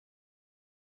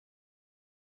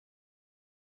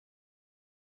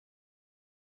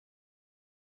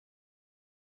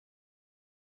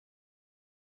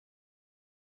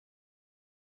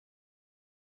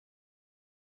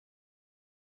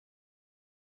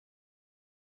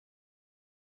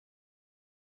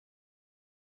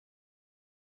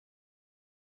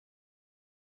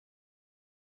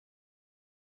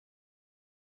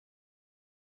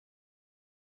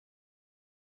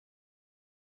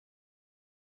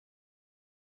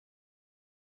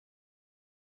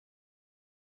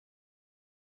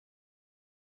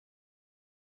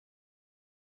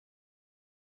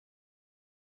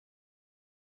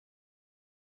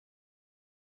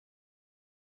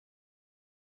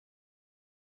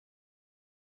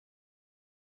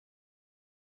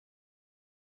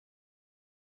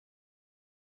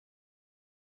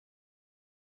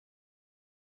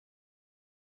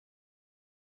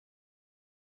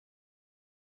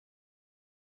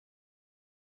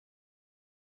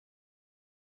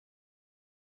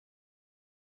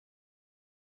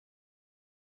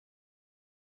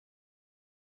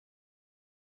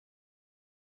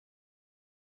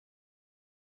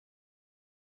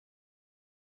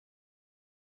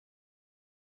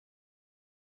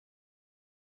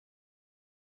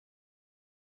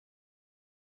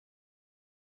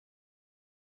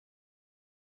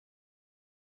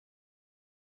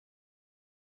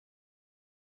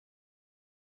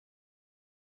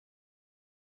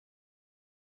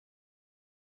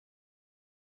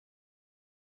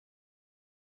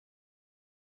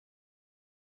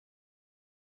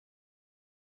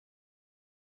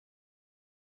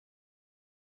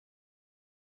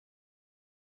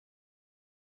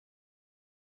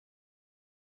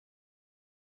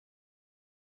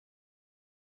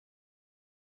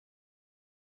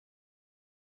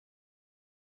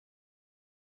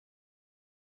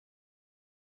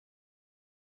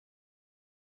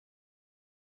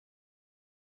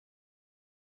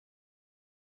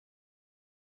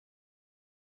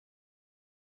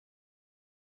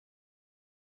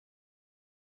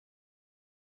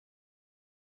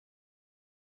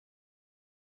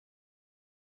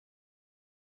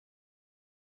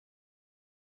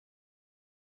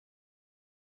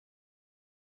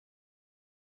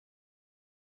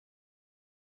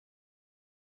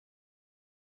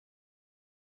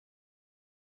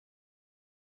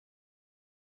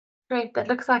Great. That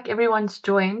looks like everyone's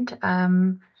joined.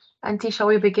 Auntie, shall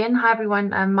we begin? Hi, everyone.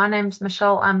 My name's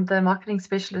Michelle. I'm the marketing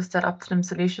specialist at Opti-Num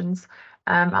Solutions.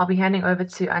 I'll be handing over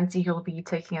to Auntie, who will be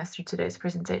taking us through today's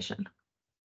presentation.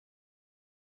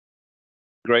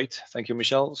 Great. Thank you,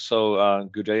 Michelle. So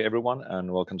good day, everyone, and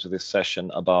welcome to this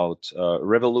session about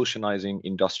revolutionizing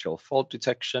industrial fault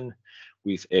detection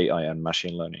with AI and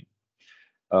machine learning.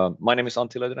 My name is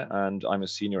Antti Löytinen, and I'm a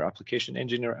senior application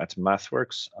engineer at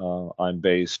MathWorks. I'm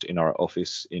based in our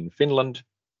office in Finland.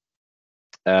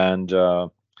 And as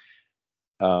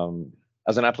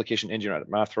an application engineer at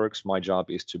MathWorks, my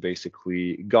job is to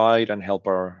basically guide and help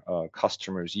our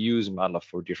customers use MATLAB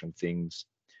for different things.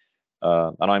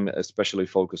 And I'm especially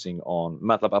focusing on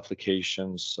MATLAB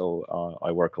applications. So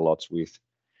I work a lot with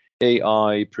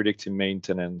AI, predictive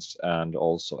maintenance, and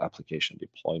also application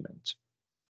deployment.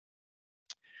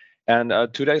 And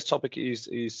today's topic is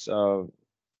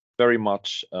very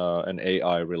much an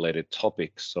AI-related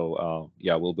topic. So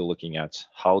yeah, we'll be looking at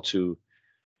how to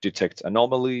detect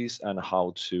anomalies and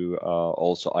how to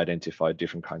also identify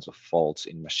different kinds of faults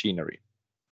in machinery.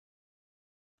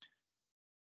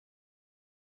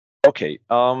 Okay,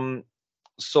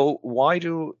 so why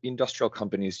do industrial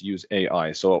companies use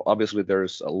AI? So obviously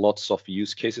there's lots of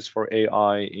use cases for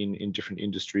AI in different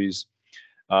industries.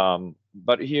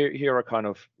 But here are kind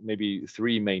of maybe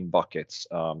three main buckets.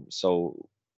 So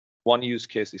one use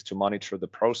case is to monitor the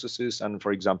processes and,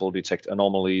 for example, detect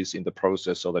anomalies in the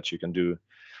process so that you can do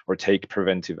or take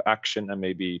preventive action and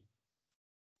maybe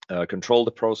control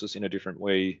the process in a different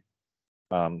way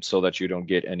so that you don't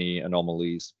get any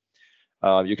anomalies.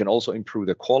 You can also improve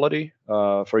the quality,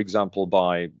 for example,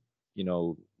 by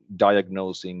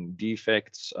diagnosing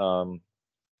defects on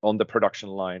the production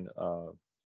line.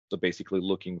 So basically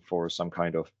looking for some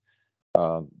kind of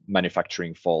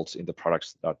manufacturing faults in the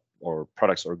products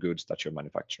or goods that you're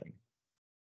manufacturing.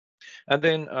 And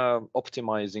then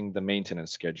optimizing the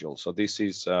maintenance schedule. So this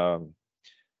is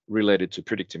related to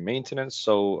predictive maintenance.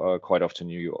 So quite often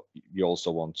you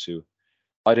also want to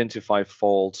identify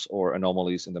faults or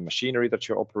anomalies in the machinery that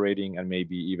you're operating and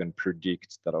maybe even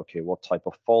predict that, okay, what type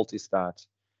of fault is that?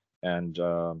 And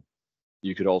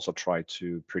you could also try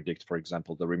to predict, for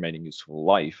example, the remaining useful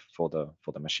life for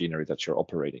the machinery that you're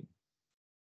operating.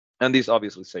 And this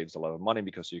obviously saves a lot of money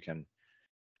because you can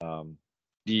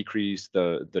decrease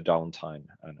the downtime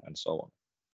and so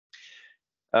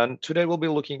on. And today we'll be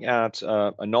looking at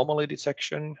anomaly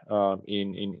detection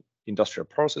in industrial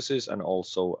processes and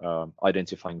also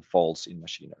identifying faults in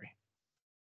machinery.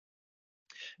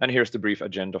 And here's the brief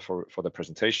agenda for the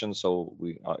presentation. So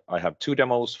I have two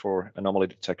demos for anomaly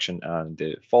detection and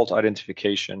the fault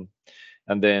identification.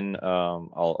 And then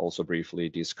I'll also briefly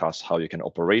discuss how you can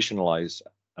operationalize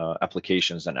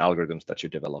applications and algorithms that you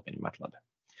develop in MATLAB.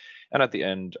 And at the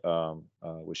end,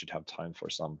 we should have time for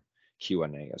some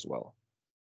Q&A as well.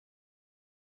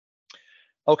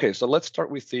 Okay, so let's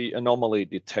start with the anomaly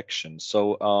detection.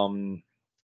 So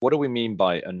what do we mean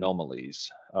by anomalies?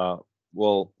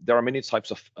 Well, there are many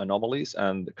types of anomalies,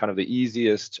 and kind of the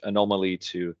easiest anomaly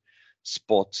to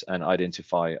spot and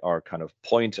identify are kind of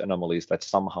point anomalies that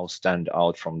somehow stand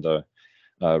out from the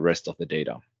rest of the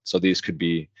data. So these could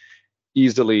be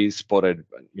easily spotted,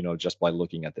 just by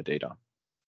looking at the data.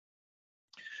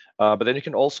 But then you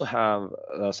can also have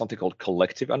something called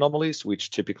collective anomalies, which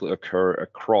typically occur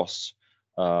across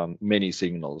many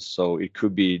signals. So it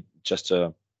could be just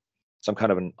some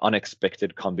kind of an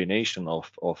unexpected combination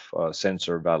of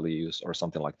sensor values or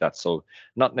something like that. So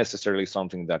not necessarily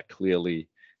something that clearly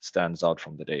stands out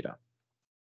from the data.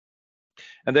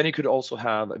 And then you could also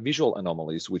have visual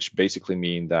anomalies, which basically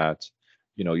mean that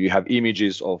you have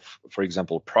images of, for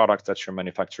example, products that you're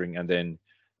manufacturing, and then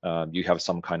you have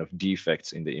some kind of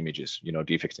defects in the images,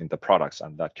 defects in the products,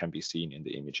 and that can be seen in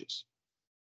the images.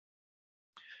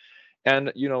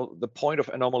 And the point of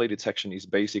anomaly detection is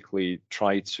basically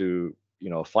try to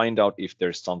find out if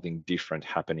there's something different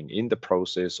happening in the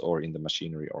process or in the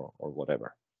machinery or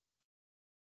whatever.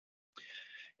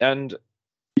 And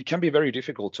it can be very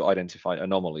difficult to identify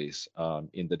anomalies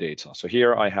in the data. So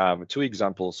here I have two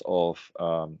examples of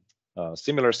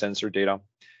similar sensor data,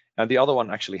 and the other one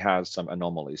actually has some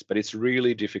anomalies, but it's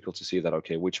really difficult to see that,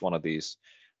 okay, which one of these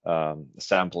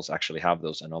samples actually have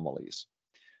those anomalies.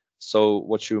 So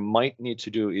what you might need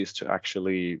to do is to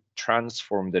actually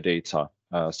transform the data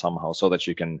somehow so that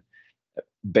you can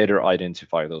better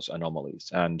identify those anomalies.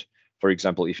 And for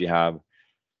example, if you have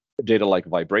data like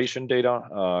vibration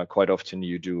data, quite often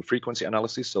you do frequency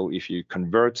analysis. So if you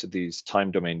convert these time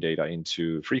domain data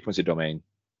into frequency domain,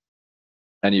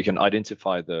 and you can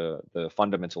identify the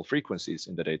fundamental frequencies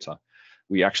in the data,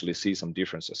 we actually see some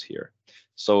differences here.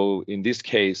 So in this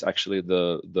case, actually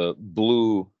the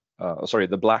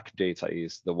black data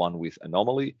is the one with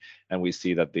anomaly, and we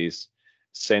see that this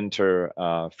center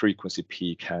frequency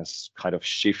peak has kind of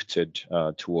shifted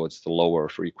towards the lower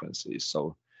frequencies.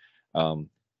 So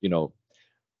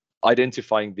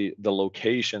identifying the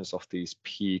locations of these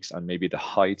peaks and maybe the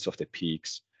heights of the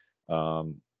peaks,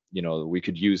 we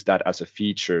could use that as a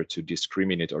feature to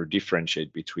discriminate or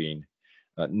differentiate between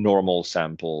normal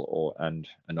sample and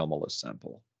anomalous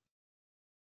sample.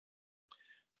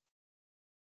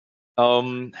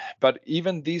 But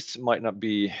even this might not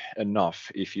be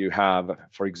enough if you have,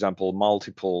 for example,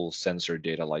 multiple sensor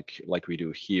data like we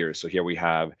do here. So here we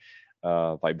have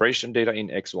vibration data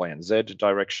in X, Y, and Z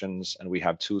directions, and we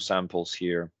have 2 samples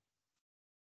here,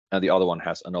 and the other one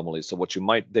has anomalies. So what you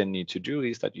might then need to do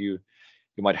is that you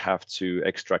might have to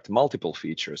extract multiple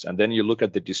features, and then you look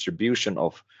at the distribution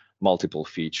of multiple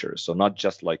features. So not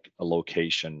just like a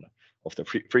location of the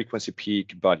frequency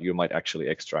peak, but you might actually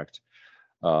extract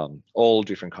all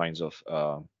different kinds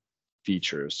of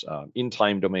features in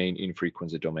time domain, in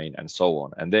frequency domain, and so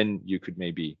on. And then you could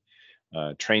maybe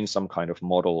train some kind of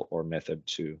model or method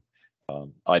to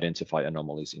identify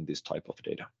anomalies in this type of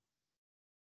data.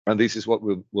 And this is what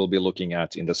we'll be looking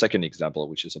at in the second example,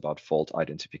 which is about fault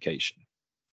identification.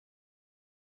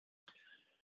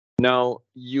 Now,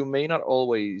 you may not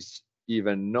always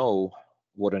even know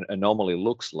what an anomaly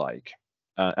looks like.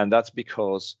 And that's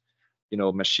because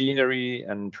machinery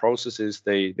and processes,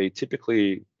 they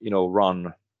typically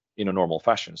run in a normal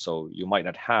fashion. So you might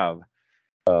not have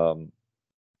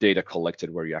data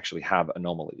collected where you actually have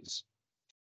anomalies.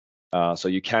 So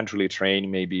you can't really train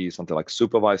maybe something like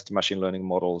supervised machine learning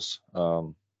models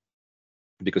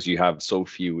because you have so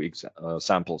few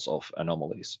samples of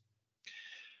anomalies.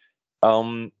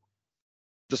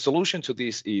 The solution to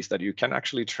this is that you can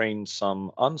actually train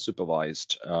some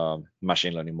unsupervised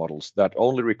machine learning models that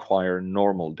only require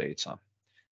normal data.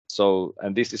 So,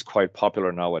 and this is quite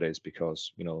popular nowadays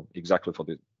because, exactly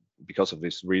because of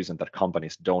this reason that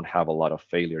companies don't have a lot of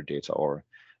failure data or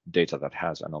data that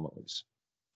has anomalies.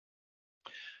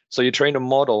 So you train a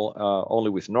model only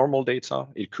with normal data.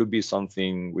 It could be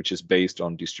something which is based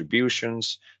on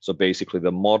distributions. So basically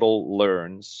the model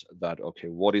learns that, okay,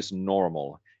 what is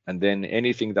normal? And then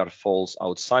anything that falls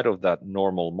outside of that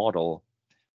normal model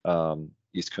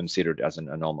is considered as an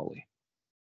anomaly.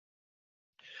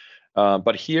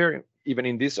 But here, even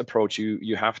in this approach,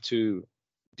 you have to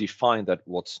define that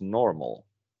what's normal.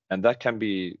 And that can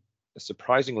be a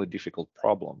surprisingly difficult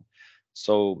problem.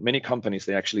 So many companies,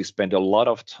 they actually spend a lot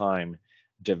of time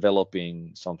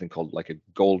developing something called like a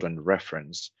golden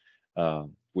reference,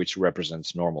 which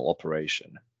represents normal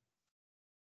operation.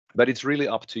 But it's really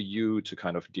up to you to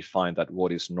kind of define that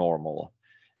what is normal,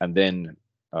 and then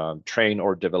train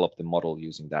or develop the model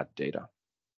using that data.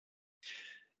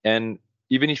 And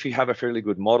even if you have a fairly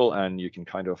good model and you can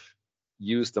kind of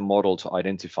use the model to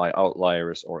identify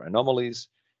outliers or anomalies,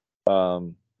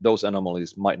 those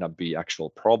anomalies might not be actual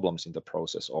problems in the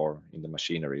process or in the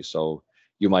machinery. So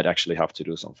you might actually have to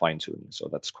do some fine tuning. So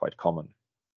that's quite common.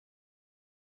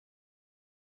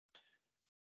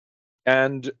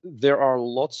 And there are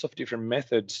lots of different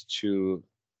methods to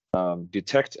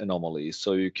detect anomalies.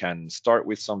 So you can start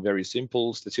with some very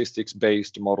simple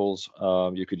statistics-based models.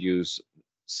 You could use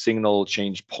signal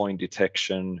change point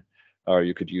detection, or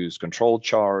you could use control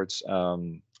charts,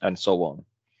 and so on.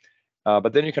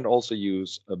 But then you can also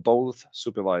use both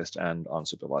supervised and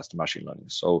unsupervised machine learning.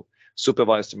 So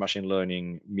supervised machine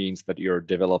learning means that you're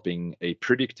developing a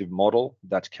predictive model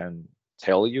that can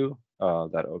tell you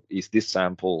that is this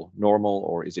sample normal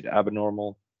or is it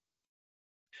abnormal.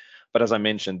 But as I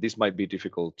mentioned, this might be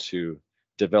difficult to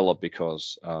develop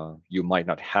because you might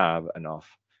not have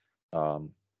enough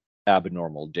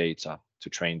abnormal data to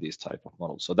train these type of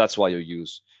models. So that's why you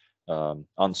use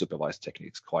unsupervised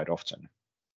techniques quite often.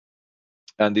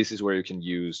 And this is where you can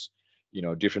use,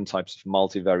 different types of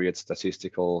multivariate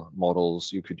statistical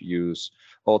models. You could use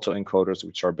autoencoders,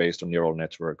 which are based on neural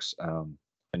networks,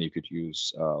 and you could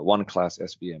use one-class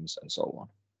SVMs and so on.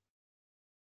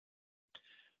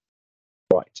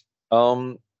 Right.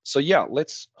 So yeah,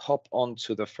 let's hop on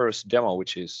to the first demo,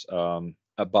 which is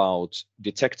about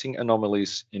detecting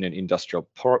anomalies in an industrial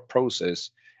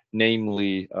process,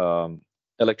 namely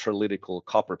electrolytical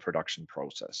copper production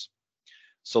process.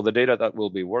 So the data that we'll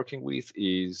be working with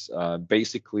is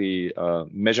basically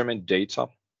measurement data.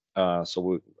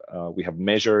 So we have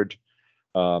measured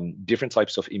different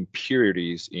types of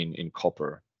impurities in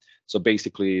copper. So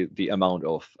basically the amount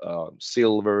of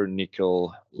silver,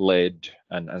 nickel, lead,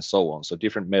 and so on. So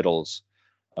different metals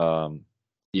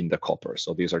in the copper.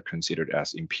 So these are considered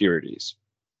as impurities.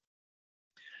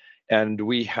 And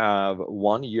we have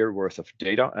 1 year worth of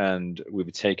data, and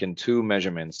we've taken 2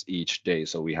 measurements each day.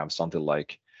 So we have something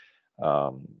like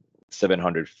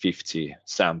 750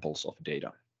 samples of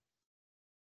data.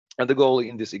 And the goal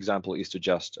in this example is to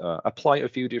just apply a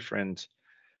few different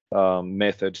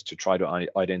methods to try to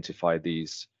identify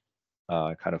these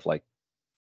kind of like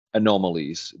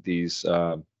anomalies, these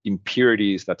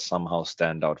impurities that somehow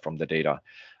stand out from the data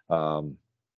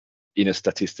in a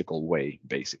statistical way,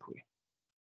 basically.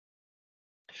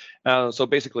 So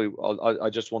basically, I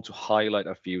just want to highlight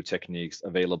a few techniques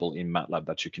available in MATLAB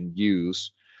that you can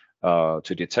use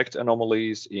to detect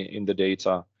anomalies in the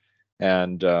data,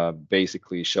 and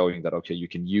basically showing that, okay, you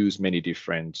can use many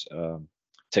different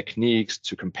techniques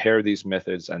to compare these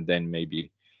methods, and then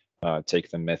maybe take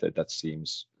the method that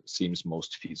seems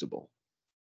most feasible.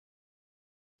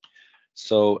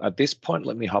 So at this point,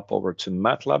 let me hop over to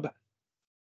MATLAB,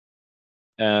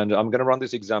 and I'm going to run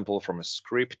this example from a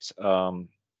script.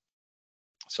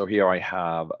 So here I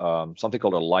have something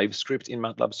called a live script in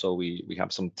MATLAB. So we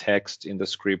have some text in the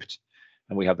script,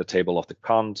 and we have the table of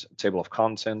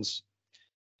contents.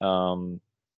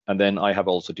 And then I have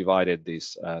also divided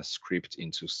this script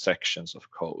into sections of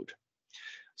code.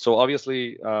 So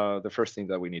obviously, the first thing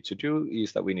that we need to do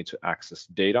is that we need to access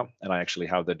data. And I actually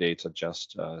have the data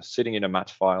just sitting in a mat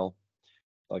file.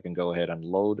 So I can go ahead and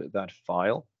load that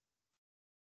file.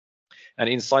 And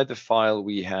inside the file,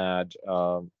 we had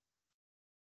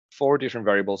 4 different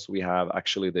variables. We have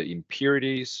actually the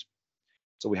impurities.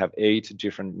 So we have 8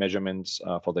 different measurements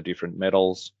for the different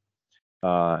metals.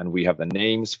 And we have the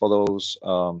names for those.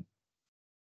 And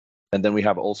then we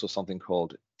have also something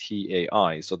called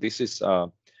TAI. So this is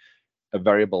a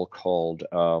variable called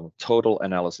total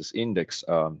analysis index,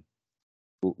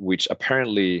 which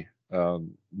apparently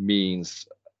means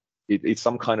it's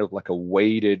some kind of like a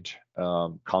weighted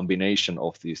combination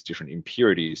of these different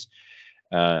impurities.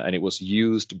 And it was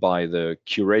used by the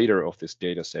curator of this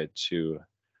data set to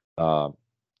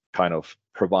kind of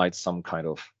provide some kind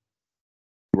of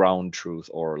ground truth,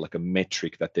 or like a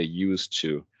metric that they use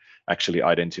to actually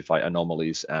identify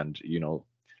anomalies and, you know,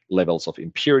 levels of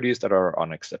impurities that are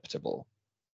unacceptable.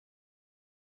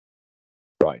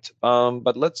 Right,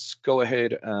 but let's go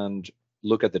ahead and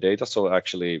look at the data. So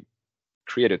actually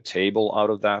create a table out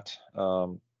of that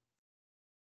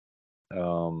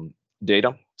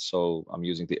data. So I'm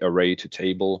using the array to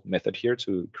table method here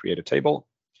to create a table.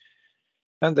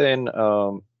 And then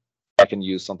I can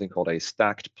use something called a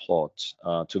stacked plot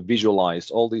to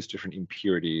visualize all these different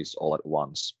impurities all at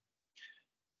once.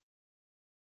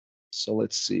 So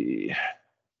let's see,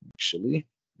 actually,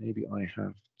 maybe I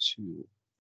have to,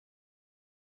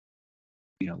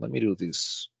 yeah, let me do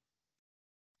this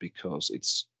because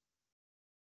it's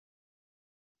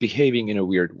behaving in a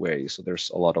weird way. So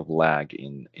there's a lot of lag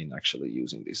in actually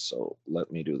using this. So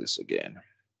let me do this again.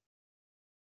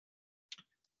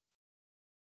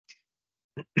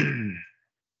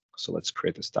 So let's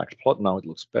create a stacked plot. Now it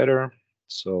looks better.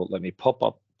 So let me pop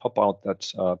out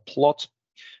that plot.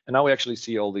 And now we actually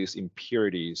see all these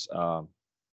impurities in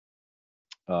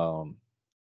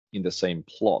the same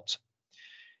plot.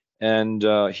 And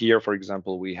here, for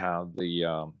example, we have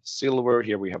the silver.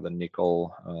 Here we have the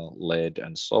nickel, lead,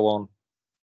 and so on.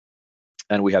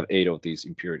 And we have 8 of these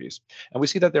impurities. And we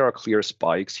see that there are clear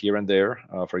spikes here and there.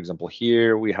 For example,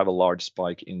 here we have a large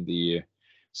spike in the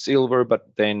silver, but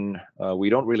then we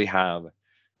don't really have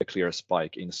a clear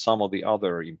spike in some of the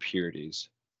other impurities.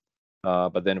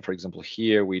 But then, for example,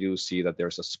 here we do see that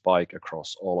there's a spike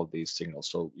across all of these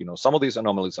signals. So, you know, some of these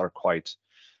anomalies are quite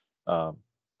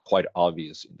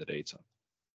obvious in the data.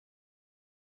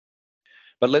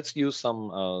 But let's use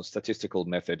some statistical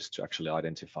methods to actually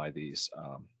identify these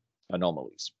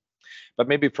anomalies. But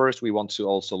maybe first we want to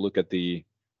also look at the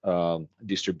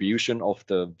distribution of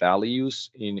the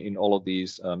values in all of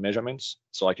these measurements.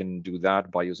 So I can do that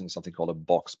by using something called a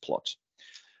box plot.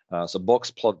 So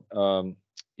box plot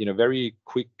in a very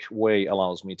quick way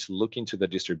allows me to look into the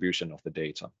distribution of the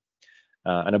data.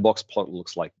 And a box plot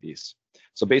looks like this.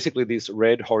 So basically this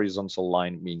red horizontal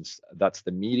line means that's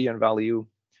the median value.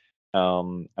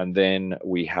 And then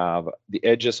we have the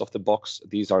edges of the box.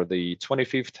 These are the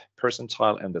 25th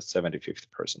percentile and the 75th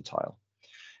percentile.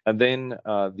 And then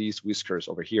these whiskers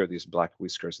over here, these black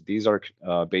whiskers, these are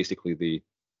basically the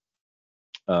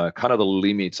kind of the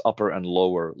limits, upper and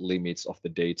lower limits of the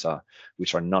data,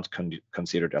 which are not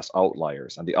considered as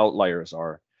outliers. And the outliers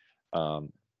are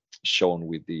shown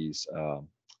with these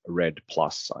red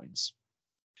plus signs.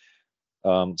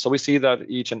 So we see that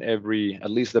each and every,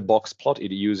 at least the box plot,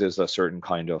 it uses a certain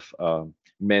kind of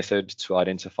method to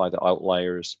identify the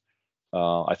outliers.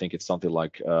 I think it's something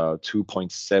like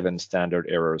 2.7 standard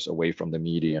errors away from the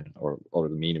median or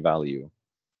the mean value.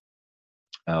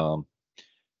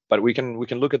 But we can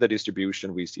look at the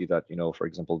distribution. We see that, for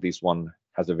example, this one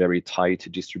has a very tight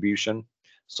distribution,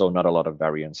 so not a lot of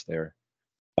variance there,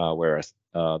 whereas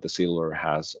the silver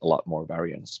has a lot more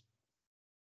variance.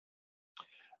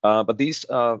 But these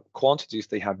quantities,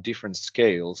 they have different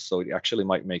scales, so it actually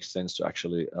might make sense to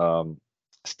actually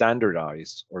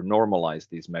standardize or normalize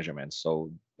these measurements.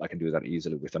 So I can do that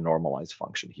easily with a normalize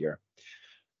function here,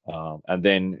 and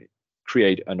then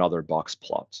create another box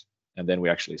plot. And then we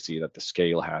actually see that the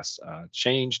scale has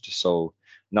changed. So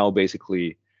now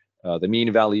basically the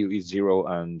mean value is 0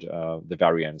 and the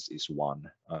variance is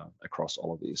 1 across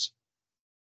all of these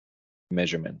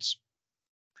measurements.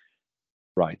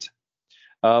 Right.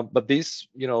 But this,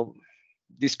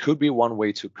 this could be one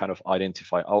way to kind of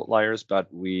identify outliers, but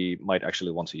we might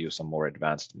actually want to use some more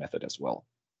advanced method as well.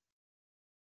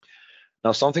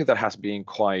 Now, something that has been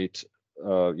quite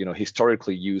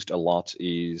historically used a lot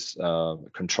is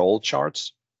control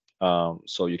charts.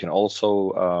 So you can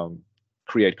also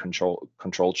create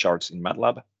control charts in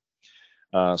MATLAB.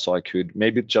 So I could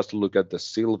maybe just look at the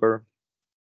silver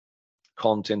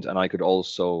content, and I could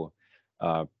also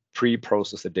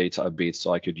pre-process the data a bit,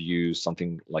 so I could use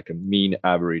something like a mean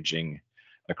averaging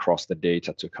across the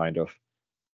data to kind of,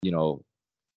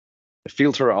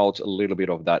 filter out a little bit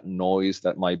of that noise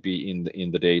that might be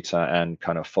in the data and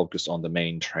kind of focus on the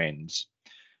main trends.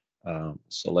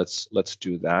 So let's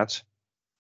do that.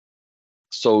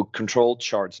 So control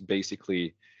charts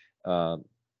basically, the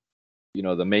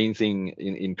main thing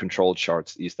in control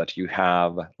charts is that you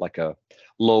have like a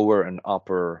lower and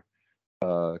upper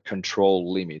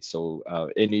control limit. So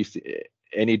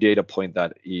any data point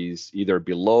that is either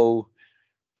below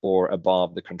or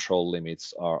above the control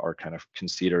limits are kind of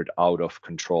considered out of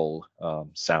control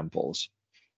samples,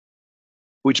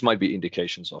 which might be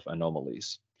indications of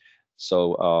anomalies.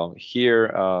 So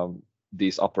here,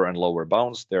 these upper and lower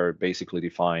bounds, they're basically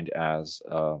defined as,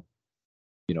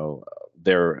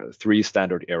 they're 3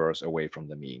 standard errors away from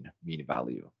the mean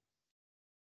value.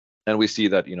 And we see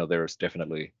that, there's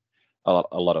definitely a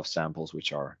lot of samples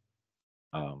which are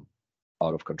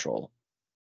out of control.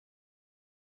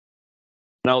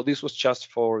 Now, this was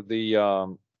just for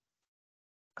the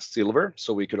silver,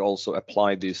 so we could also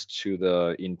apply this to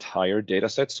the entire data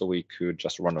set. So we could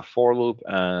just run a for loop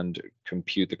and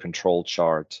compute the control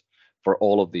chart for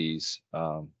all of these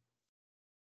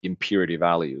impurity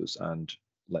values. And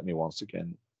let me once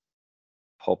again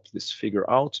pop this figure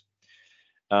out.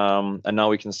 And now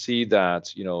we can see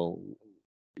that,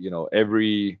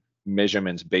 every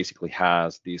measurement basically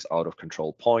has these out of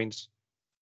control points.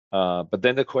 But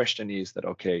then the question is that,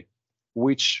 okay,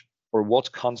 which or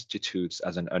what constitutes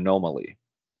as an anomaly?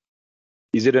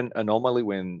 Is it an anomaly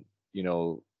when,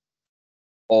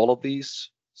 all of these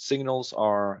signals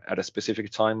are at a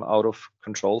specific time out of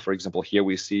control? For example, here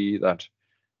we see that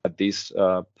at this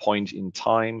point in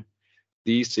time,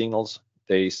 these signals,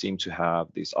 they seem to have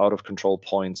these out of control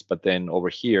points, but then over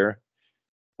here,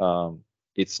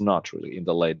 it's not really in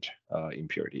the lead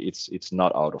impurity. It's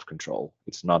not out of control.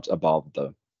 It's not above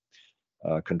the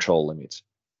control limits.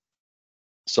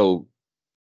 So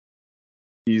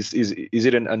is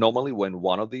it an anomaly when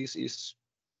one of these is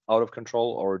out of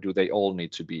control, or do they all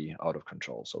need to be out of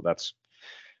control? So that's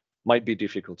might be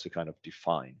difficult to kind of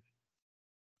define.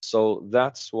 So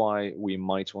that's why we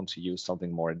might want to use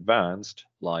something more advanced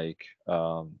like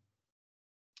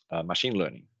machine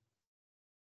learning.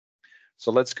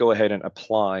 So let's go ahead and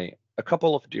apply a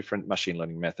couple of different machine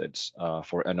learning methods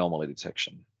for anomaly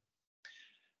detection.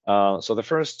 So the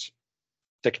first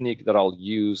technique that I'll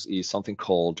use is something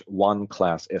called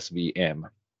one-class SVM.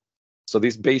 So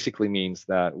this basically means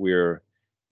that we're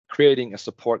creating a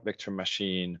support vector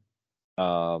machine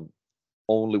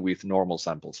only with normal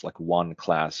samples, like one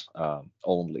class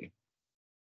only.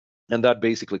 And that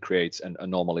basically creates an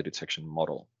anomaly detection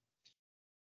model.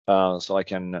 So I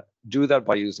can do that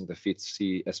by using the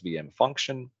fitc SVM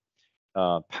function,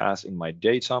 pass in my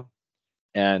data,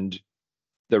 and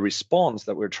the response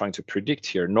that we're trying to predict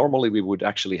here, normally we would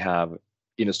actually have,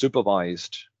 in a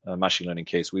supervised machine learning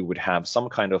case, we would have some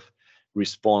kind of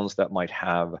response that might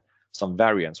have some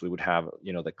variance. We would have,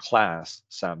 the class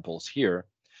samples here,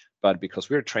 but because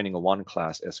we're training a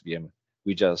one-class SVM,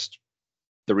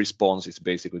 the response is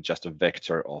basically just a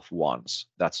vector of ones.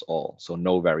 That's all, so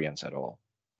no variance at all.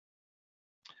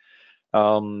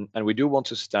 And we do want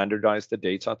to standardize the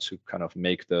data to kind of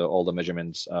make all the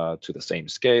measurements to the same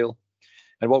scale.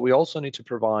 And what we also need to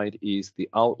provide is the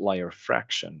outlier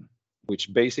fraction,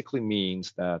 which basically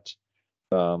means that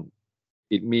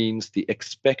it means the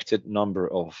expected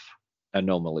number of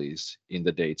anomalies in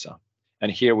the data.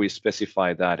 And here we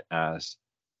specify that as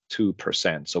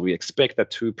 2%. So we expect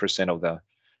that 2% of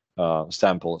the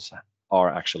samples are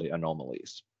actually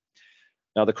anomalies.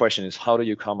 Now the question is, how do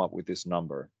you come up with this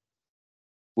number?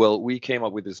 Well, we came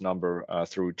up with this number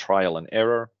through trial and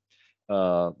error.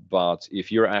 But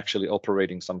if you're actually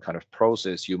operating some kind of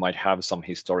process, you might have some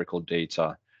historical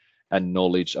data and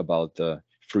knowledge about the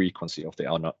frequency of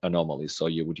the anomalies, so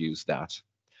you would use that.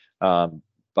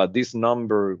 But this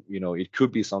number, it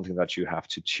could be something that you have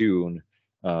to tune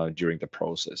during the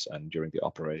process and during the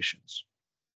operations.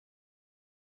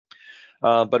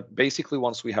 But basically,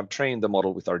 once we have trained the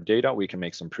model with our data, we can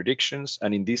make some predictions.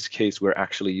 And in this case, we're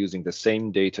actually using the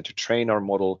same data to train our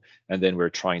model, and then we're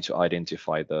trying to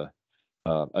identify the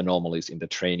anomalies in the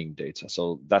training data.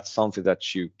 So that's something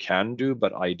that you can do,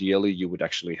 but ideally you would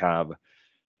actually have,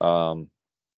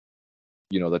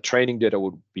 the training data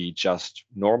would be just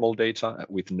normal data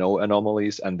with no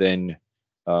anomalies, and then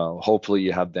hopefully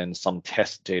you have then some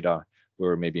test data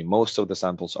where maybe most of the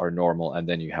samples are normal, and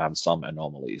then you have some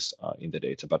anomalies in the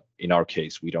data. But in our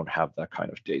case, we don't have that kind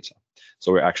of data.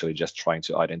 So we're actually just trying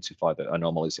to identify the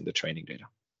anomalies in the training data.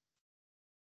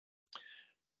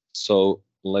 So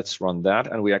let's run that,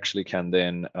 and we actually can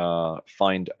then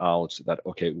find out that,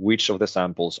 okay, which of the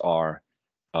samples are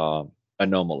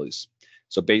anomalies.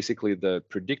 So basically, the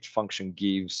predict function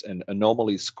gives an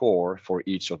anomaly score for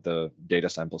each of the data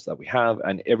samples that we have,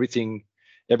 and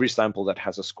every sample that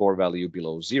has a score value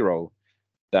below 0,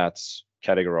 that's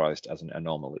categorized as an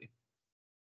anomaly.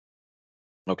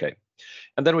 Okay,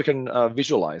 and then we can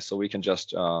visualize. So we can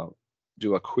just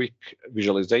do a quick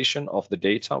visualization of the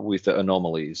data with the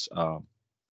anomalies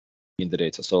in the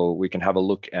data. So we can have a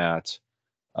look at,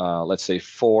 let's say,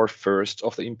 4 first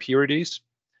of the impurities.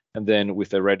 And then with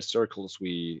the red circles,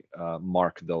 we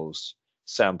mark those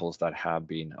samples that have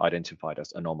been identified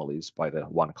as anomalies by the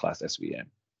one class SVM.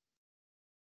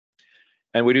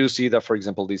 And we do see that, for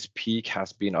example, this peak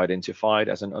has been identified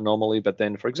as an anomaly. But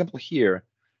then, for example, here,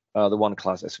 the one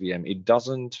class SVM, it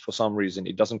doesn't, for some reason,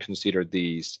 it doesn't consider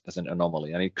these as an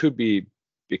anomaly. And it could be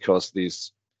because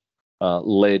this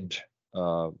lead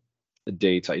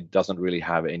data, it doesn't really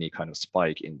have any kind of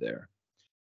spike in there.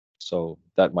 So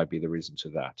that might be the reason to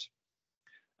that.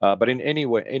 But in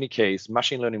any case,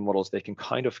 machine learning models, they can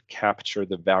kind of capture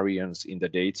the variance in the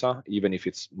data, even if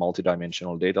it's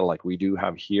multidimensional data like we do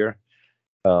have here.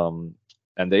 And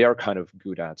they are kind of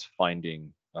good at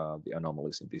finding the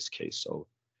anomalies in this case. So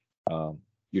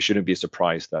you shouldn't be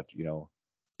surprised that,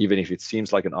 even if it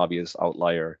seems like an obvious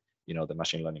outlier, the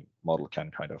machine learning model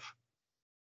can kind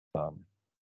of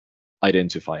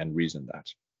identify and reason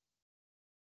that.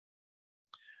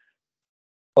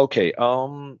 Okay,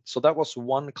 so that was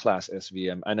one class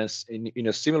SVM, and as in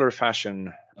a similar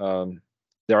fashion,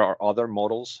 there are other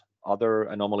models, other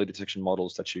anomaly detection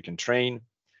models that you can train,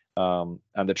 and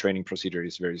the training procedure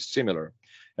is very similar.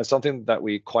 And something that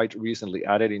we quite recently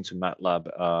added into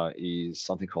MATLAB is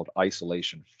something called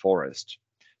isolation forest.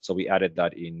 So we added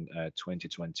that in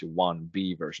 2021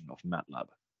 B version of MATLAB.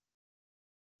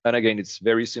 And again, it's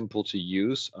very simple to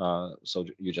use. So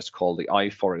you just call the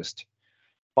iForest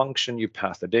function, you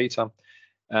pass the data,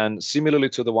 and similarly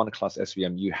to the one class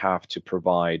SVM, you have to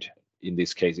provide, in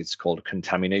this case, it's called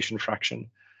contamination fraction,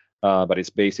 but it's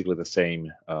basically the same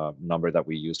number that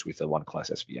we used with the one class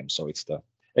SVM. So it's the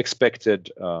expected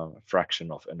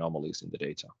fraction of anomalies in the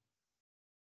data.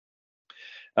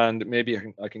 And maybe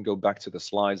I can go back to the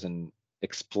slides and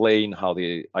explain how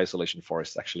the isolation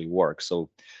forest actually works. So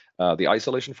the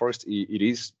isolation forest, it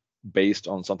is based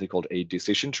on something called a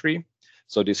decision tree.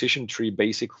 So decision tree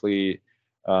basically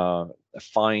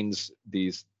finds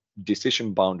these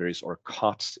decision boundaries or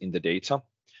cuts in the data.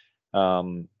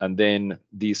 And then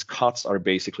these cuts are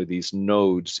basically these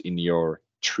nodes in your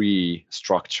tree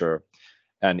structure.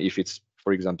 And if it's,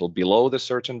 for example, below the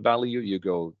certain value, you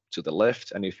go to the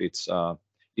left. And if it's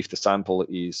if the sample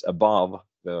is above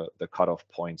the cutoff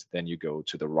point, then you go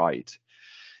to the right.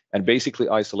 And basically,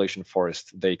 isolation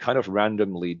forest, they kind of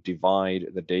randomly divide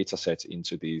the data set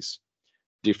into these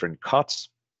different cuts,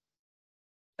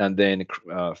 and then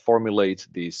formulate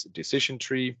this decision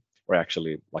tree, or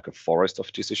actually like a forest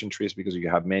of decision trees, because you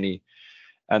have many.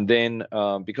 And then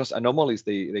because anomalies,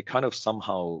 they kind of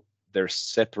somehow, they're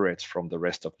separate from the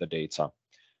rest of the data.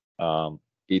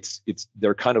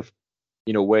 They're kind of,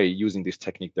 in a way, using this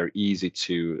technique, they're easy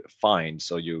to find.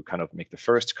 So you kind of make the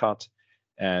first cut,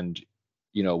 and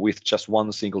with just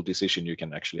one single decision, you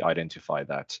can actually identify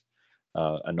that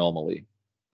anomaly.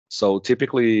 So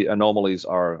typically anomalies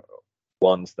are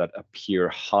ones that appear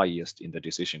highest in the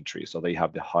decision tree. So they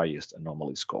have the highest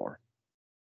anomaly score.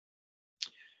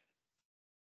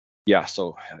 Yeah,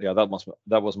 so yeah,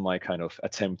 that was my kind of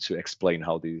attempt to explain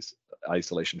how these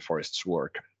isolation forests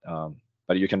work.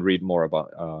 But you can read more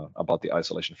about the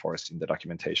isolation forests in the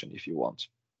documentation if you want.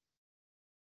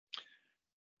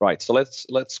 Right, so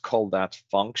let's call that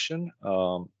function.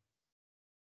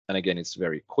 And again, it's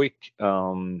very quick.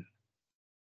 And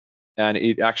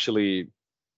it actually,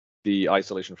 the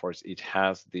isolation forest, it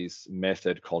has this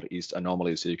method called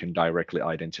isAnomaly, so you can directly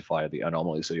identify the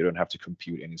anomaly, so you don't have to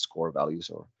compute any score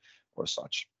values or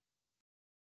such.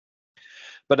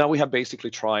 But now we have basically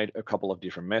tried a couple of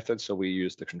different methods. So we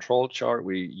used the control chart,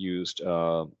 we used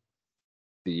the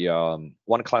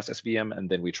one class SVM, and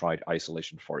then we tried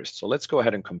isolation forest. So let's go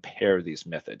ahead and compare these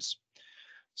methods.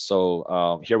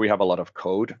 So here we have a lot of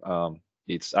code.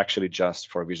 It's actually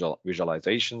just for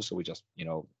visualization. So we just,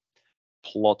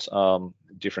 plot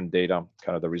different data,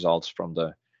 kind of the results from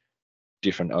the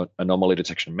different anomaly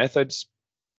detection methods.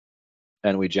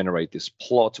 And we generate this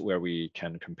plot where we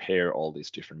can compare all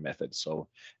these different methods. So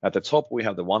at the top, we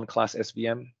have the one class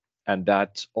SVM, and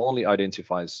that only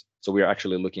identifies, so we are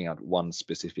actually looking at one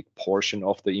specific portion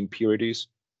of the impurities.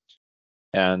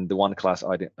 And the one class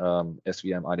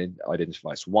SVM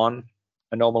identifies one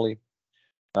anomaly.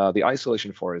 The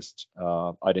isolation forest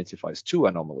identifies two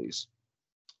anomalies,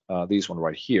 these one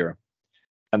right here.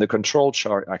 And the control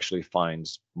chart actually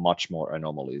finds much more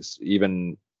anomalies,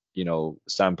 even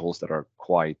samples that are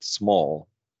quite small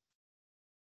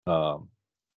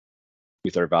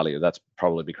with their value. That's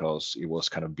probably because it was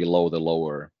kind of below the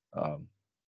lower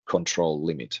control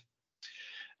limit.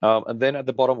 And then at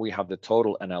the bottom, we have the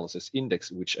total analysis index,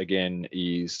 which again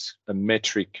is a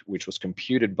metric which was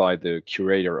computed by the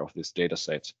curator of this data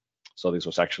set. So this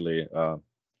was actually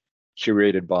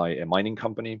curated by a mining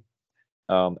company.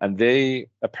 And they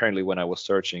apparently, when I was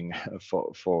searching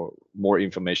for more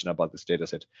information about this data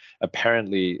set,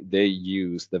 apparently they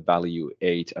use the value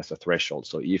 8 as a threshold.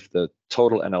 So if the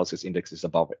total analysis index is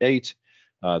above 8,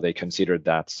 they consider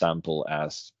that sample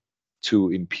as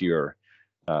too impure.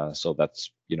 So that's,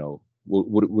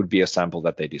 would be a sample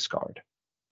that they discard.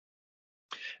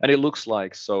 And it looks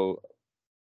like, so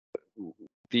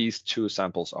these two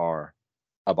samples are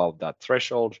above that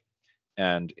threshold,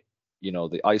 and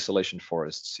the isolation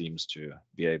forest seems to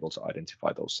be able to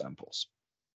identify those samples.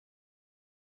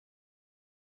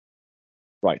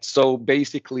 Right, so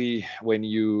basically when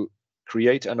you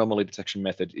create anomaly detection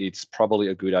method, it's probably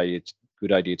a good idea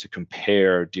to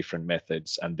compare different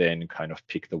methods and then kind of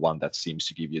pick the one that seems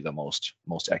to give you the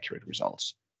most accurate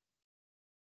results.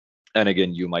 And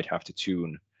again, you might have to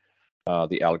tune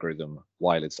the algorithm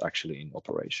while it's actually in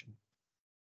operation.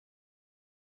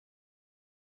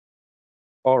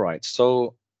 All right,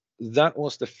 so that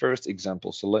was the first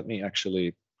example. So let me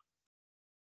actually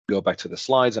go back to the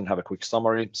slides and have a quick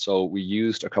summary. So we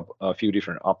used a few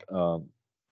different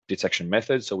detection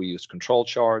methods. So we used control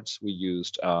charts. We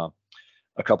used a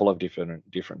couple of different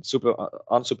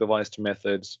unsupervised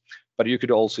methods, but you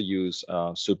could also use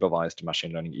supervised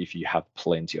machine learning if you have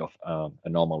plenty of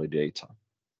anomaly data.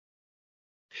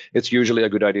 It's usually a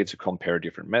good idea to compare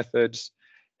different methods,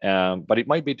 but it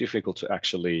might be difficult to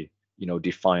actually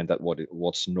define that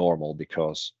what's normal,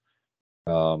 because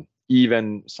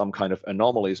even some kind of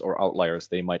anomalies or outliers,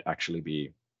 they might actually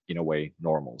be in a way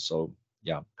normal. So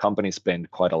yeah, companies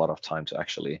spend quite a lot of time to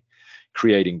actually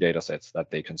creating data sets that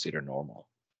they consider normal.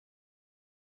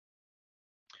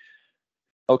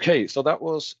 Okay, so that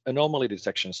was anomaly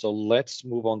detection. So let's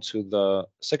move on to the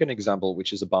second example,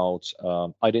 which is about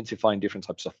identifying different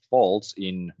types of faults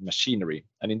in machinery.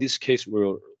 And in this case,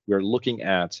 we're looking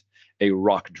at a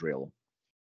rock drill.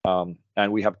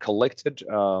 And we have collected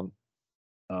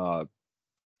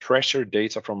pressure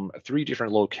data from 3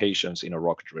 different locations in a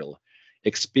rock drill,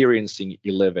 experiencing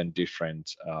 11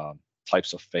 different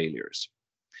types of failures.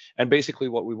 And basically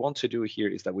what we want to do here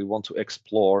is that we want to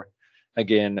explore,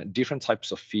 again, different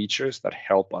types of features that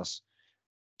help us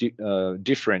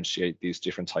differentiate these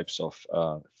different types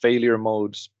of failure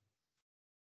modes.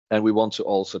 And we want to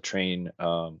also train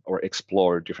or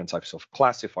explore different types of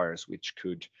classifiers which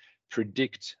could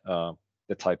predict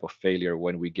the type of failure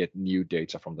when we get new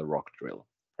data from the rock drill,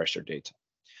 pressure data.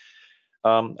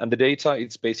 And the data,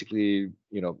 it's basically,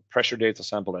 pressure data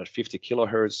sampled at 50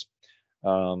 kilohertz.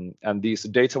 And this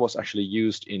data was actually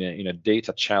used in a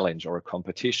data challenge or a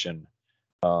competition.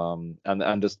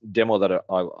 And this demo that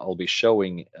I'll be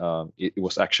showing, it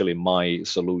was actually my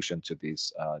solution to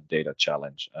this data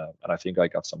challenge. And I think I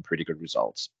got some pretty good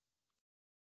results.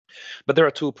 But there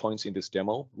are 2 points in this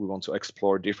demo. We want to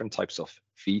explore different types of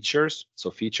features, so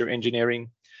feature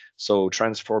engineering. So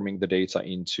transforming the data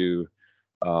into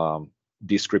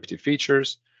descriptive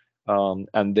features,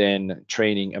 and then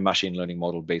training a machine learning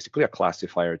model, basically a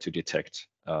classifier, to detect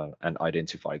and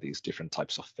identify these different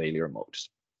types of failure modes.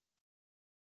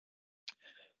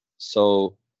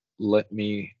 So let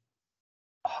me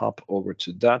hop over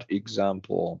to that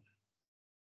example.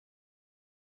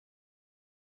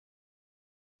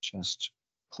 Just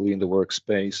clean the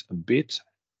workspace a bit.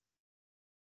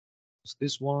 It's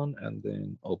this one, and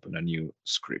then open a new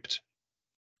script.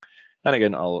 And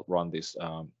again, I'll run this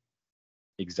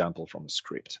example from a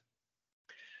script.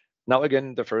 Now,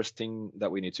 again, the first thing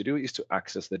that we need to do is to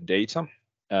access the data.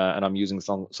 And I'm using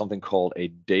something called a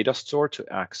data store to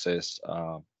access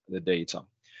the data.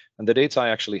 And the data I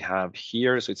actually have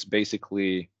here, so it's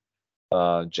basically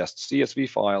just CSV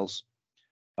files.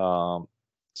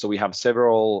 So we have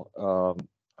several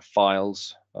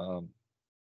files,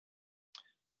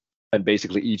 and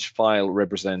basically each file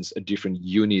represents a different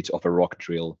unit of a rock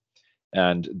drill.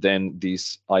 And then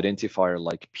this identifier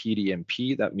like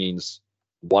PDMP, that means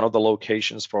one of the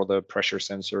locations for the pressure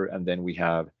sensor, and then we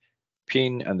have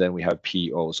pin, and then we have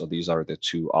PO. So these are the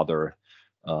two other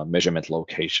measurement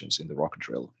locations in the rock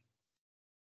drill.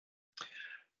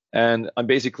 And I'm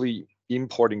basically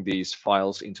importing these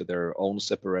files into their own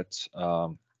separate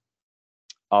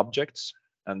objects,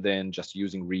 and then just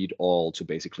using read all to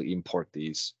basically import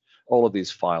all of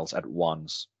these files at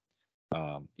once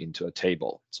into a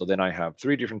table. So then I have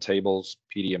three different tables: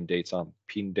 PDM data,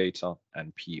 pin data,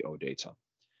 and PO data.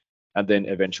 And then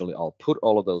eventually I'll put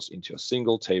all of those into a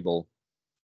single table.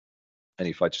 And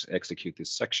if I just execute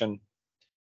this section,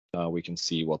 we can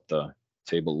see what the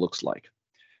table looks like.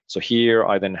 So here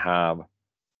I then have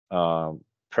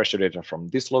pressure data from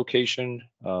this location,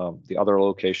 the other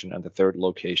location, and the third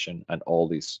location, and all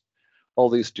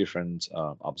these different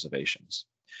observations.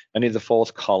 And in the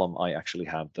fourth column, I actually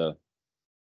have the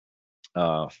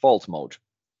fault mode.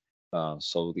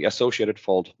 So the associated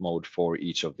fault mode for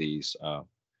each of these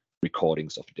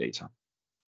recordings of data.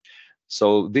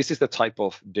 So this is the type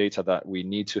of data that we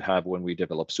need to have when we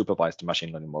develop supervised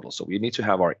machine learning models. So we need to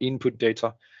have our input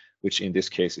data, which in this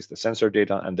case is the sensor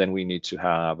data, and then we need to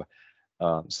have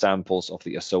samples of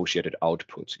the associated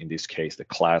output, in this case the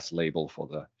class label for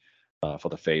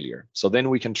the failure. So then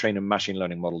we can train a machine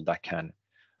learning model that can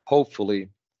hopefully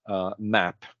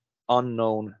map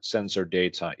unknown sensor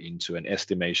data into an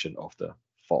estimation of the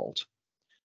fault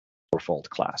or fault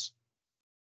class.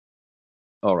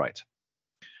 All right.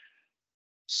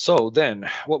 So then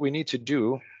what we need to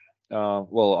do,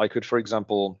 well, I could, for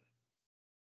example,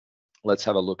 let's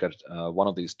have a look at one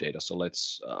of these data. So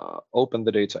let's open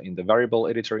the data in the variable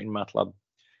editor in MATLAB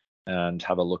and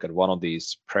have a look at one of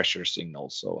these pressure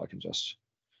signals. So I can just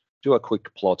do a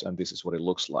quick plot, and this is what it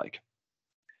looks like.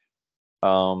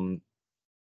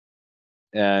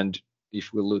 And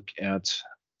if we look at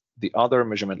the other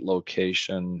measurement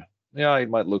location, yeah, it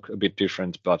might look a bit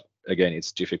different, but again,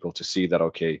 it's difficult to see that,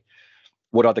 okay,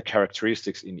 what are the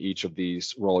characteristics in each of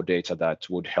these raw data that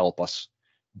would help us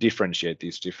differentiate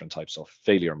these different types of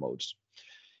failure modes.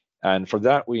 And for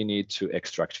that, we need to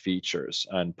extract features,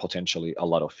 and potentially a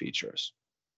lot of features.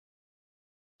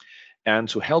 And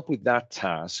to help with that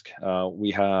task,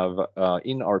 we have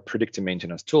in our predictive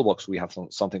maintenance toolbox, we have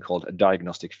something called a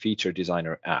diagnostic feature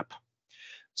designer app.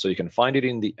 So you can find it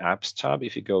in the apps tab.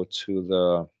 If you go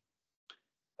to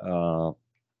the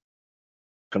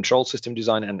control system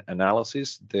design and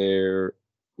analysis, there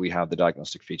we have the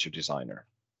diagnostic feature designer.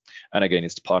 And again,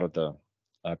 it's part of the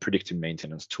predictive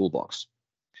maintenance toolbox.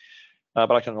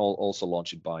 But I can also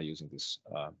launch it by using this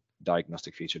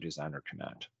diagnostic feature designer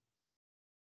command.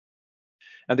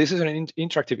 And this is an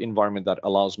interactive environment that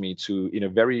allows me to, in a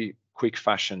very quick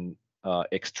fashion,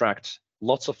 extract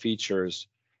lots of features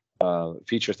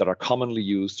that are commonly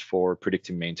used for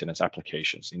predictive maintenance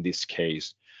applications, in this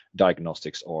case,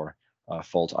 diagnostics or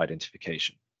fault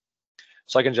identification.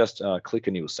 So I can just click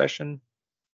a new session,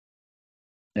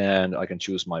 and I can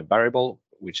choose my variable,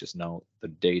 which is now the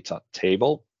data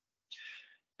table.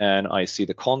 And I see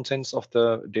the contents of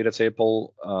the data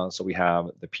table. So we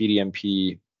have the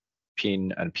PDMP,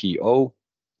 pin, and PO.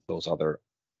 Those are the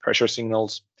pressure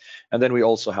signals. And then we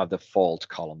also have the fault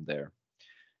column there.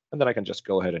 And then I can just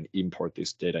go ahead and import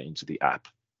this data into the app.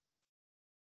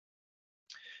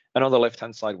 And on the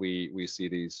left-hand side, we see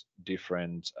these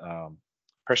different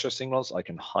pressure signals. I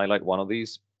can highlight one of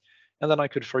these. And then I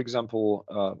could, for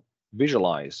example,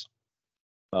 visualize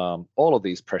all of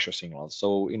these pressure signals.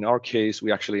 So in our case,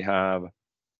 we actually have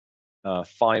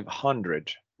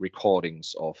 500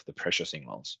 recordings of the pressure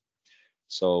signals.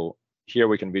 So here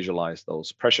we can visualize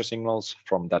those pressure signals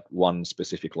from that one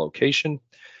specific location.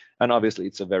 And obviously,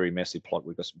 it's a very messy plot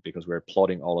because we're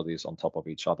plotting all of these on top of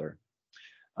each other.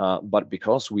 But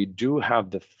because we do have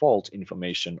the fault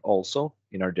information also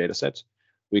in our data set,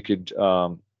 we could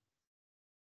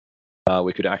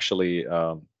actually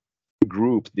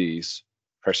group these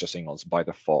pressure signals by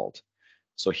the fault.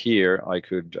 So here I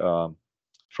could,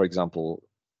 for example,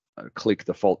 click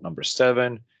the fault number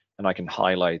 7, and I can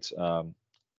highlight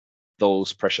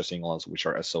those pressure signals which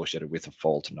are associated with the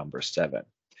fault number 7.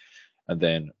 And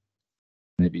then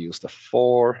maybe use the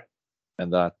 4,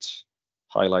 and that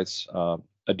highlights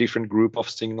a different group of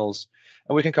signals.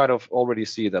 And we can kind of already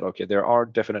see that, okay, there are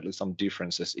definitely some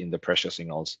differences in the pressure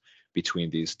signals between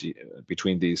these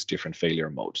different failure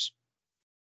modes.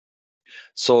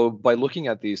 So by looking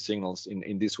at these signals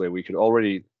in this way, we could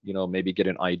already, maybe get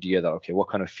an idea that, okay, what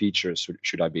kind of features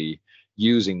should I be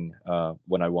using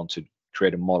when I want to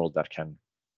create a model that can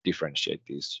differentiate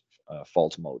these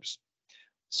fault modes.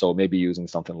 So maybe using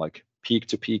something like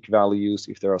peak-to-peak values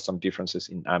if there are some differences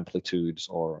in amplitudes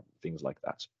or things like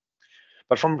that.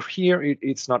 But from here,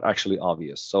 it's not actually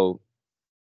obvious. So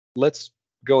let's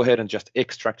go ahead and just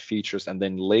extract features and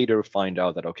then later find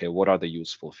out that, okay, what are the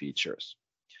useful features?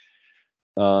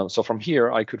 So from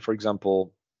here, I could, for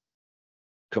example,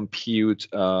 compute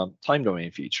time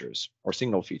domain features or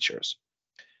signal features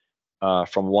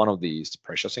from one of these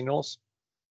pressure signals.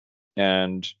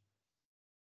 And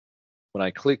when I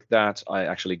click that, I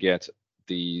actually get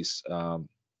these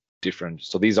different.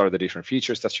 So these are the different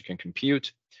features that you can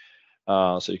compute.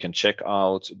 So you can check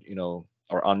out,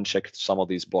 or uncheck some of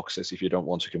these boxes if you don't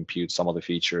want to compute some of the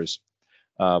features.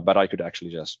 But I could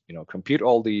actually just, compute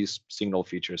all these signal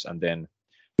features, and then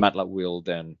MATLAB will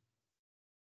then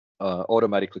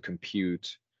automatically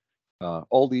compute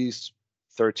all these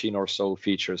 13 or so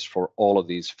features for all of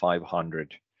these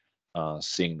 500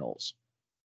 signals.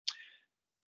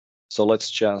 So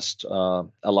let's just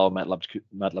allow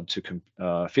MATLAB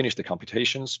to finish the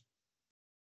computations.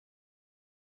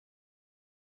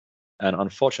 And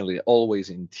unfortunately, always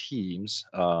in Teams,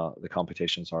 the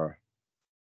computations are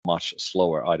much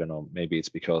slower. I don't know, maybe it's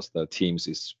because the Teams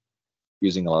is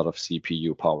using a lot of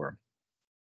CPU power.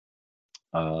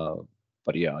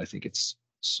 But yeah, I think it's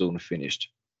soon finished.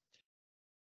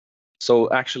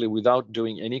 So actually, without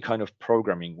doing any kind of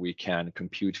programming, we can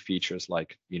compute features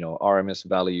like, RMS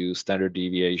values, standard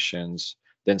deviations,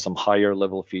 then some higher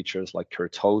level features like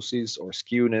kurtosis or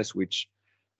skewness, which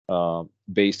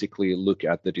basically look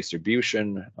at the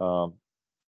distribution of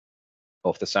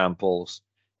the samples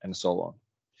and so on.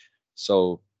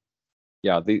 So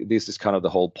yeah, this is kind of the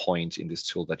whole point in this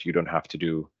tool, that you don't have to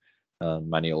do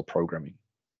manual programming.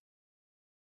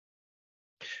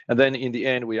 And then in the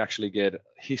end, we actually get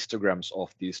histograms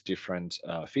of these different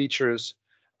features,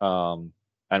 and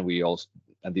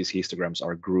these histograms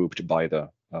are grouped by the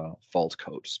fault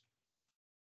codes.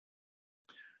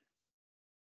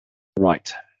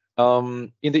 Right.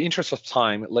 In the interest of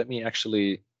time, let me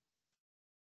actually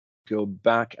go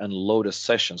back and load a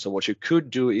session. So what you could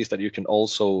do is that you can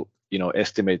also,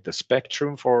 estimate the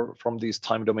spectrum from these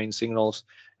time domain signals.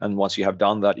 And once you have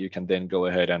done that, you can then go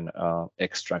ahead and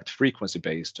extract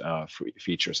frequency-based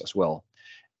features as well,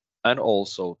 and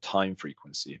also time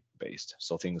frequency-based.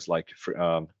 So things like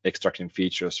extracting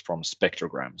features from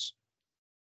spectrograms.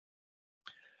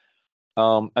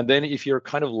 And then if you're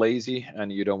kind of lazy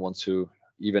and you don't want to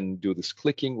even do this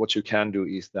clicking, what you can do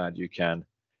is that you can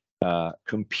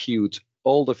compute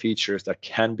all the features that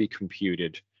can be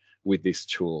computed with this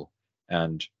tool.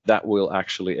 And that will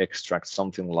actually extract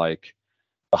something like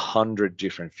 100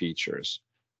 different features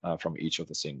from each of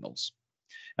the signals.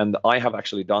 And I have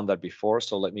actually done that before.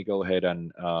 So let me go ahead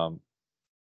and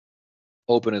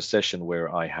open a session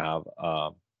where I have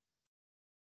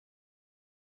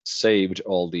saved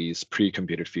all these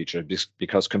pre-computed features,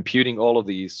 because computing all of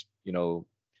these,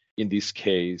 in this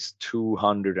case,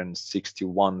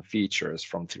 261 features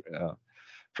from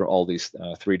for all these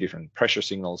 3 different pressure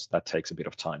signals, that takes a bit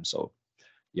of time. So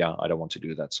yeah, I don't want to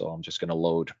do that. So I'm just going to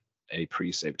load a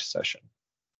pre-saved session.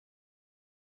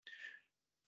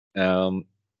 And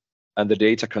the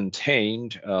data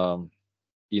contained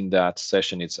in that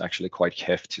session, it's actually quite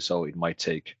hefty, so it might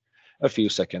take a few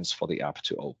seconds for the app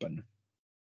to open.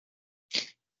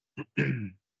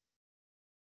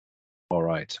 All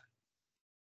right.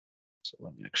 So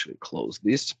let me actually close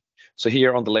this. So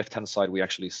here on the left-hand side, we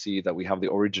actually see that we have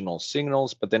the original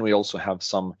signals, but then we also have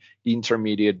some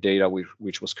intermediate data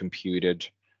which was computed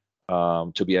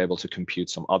to be able to compute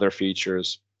some other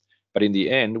features. But in the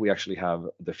end, we actually have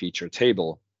the feature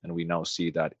table, and we now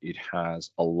see that it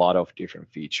has a lot of different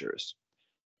features.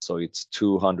 So it's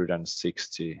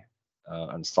 260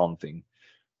 and something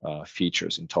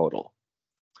features in total.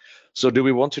 So do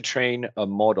we want to train a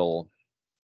model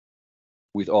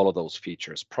with all of those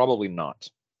features? Probably not.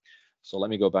 So let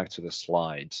me go back to the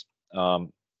slides.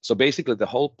 So basically, the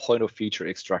whole point of feature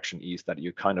extraction is that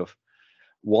you kind of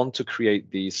want to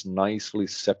create these nicely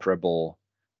separable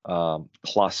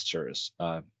clusters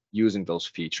using those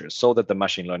features so that the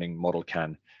machine learning model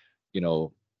can,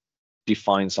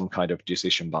 define some kind of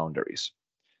decision boundaries.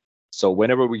 So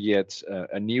whenever we get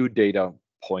a new data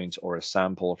point or a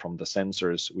sample from the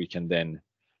sensors, we can then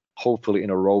hopefully in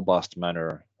a robust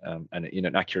manner and in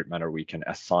an accurate manner, we can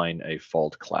assign a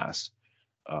fault class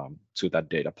to that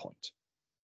data point.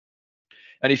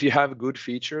 And if you have good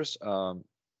features,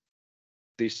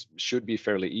 this should be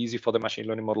fairly easy for the machine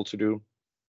learning model to do.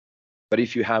 But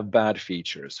if you have bad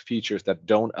features that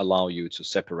don't allow you to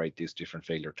separate these different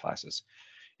failure classes,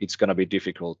 it's going to be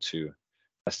difficult to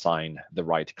assign the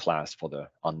right class for the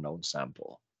unknown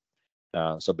sample.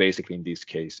 So basically, in this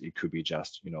case, it could be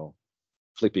just,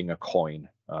 flipping a coin.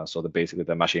 So basically,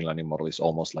 the machine learning model is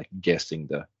almost like guessing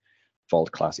the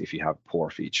fault class if you have poor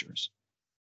features.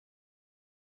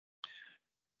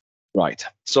 Right.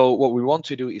 So what we want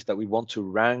to do is that we want to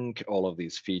rank all of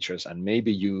these features and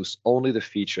maybe use only the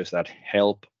features that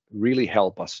really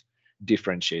help us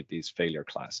differentiate these failure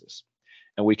classes.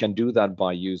 And we can do that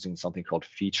by using something called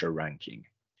feature ranking.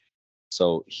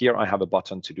 So here I have a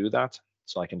button to do that.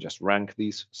 So I can just rank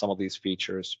some of these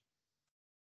features.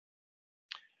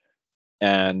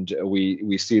 And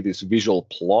we see this visual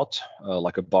plot,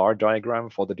 like a bar diagram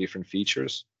for the different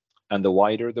features. And the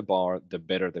wider the bar, the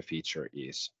better the feature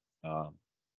is.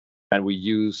 And we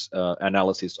use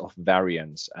analysis of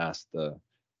variance as the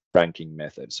ranking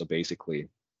method. So basically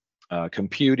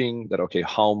computing that, okay,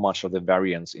 how much of the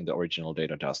variance in the original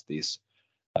data does this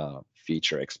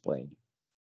feature explain?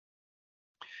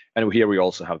 And here we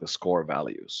also have the score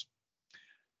values.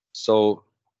 So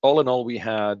all in all, we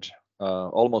had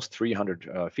almost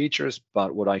 300 features,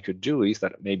 but what I could do is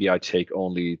that maybe I take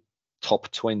only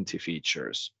top 20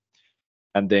 features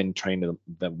and then train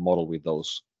the model with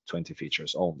those 20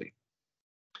 features only.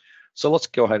 So let's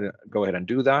go ahead and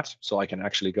do that. So I can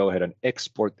actually go ahead and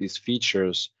export these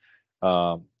features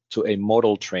to a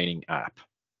model training app.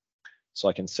 So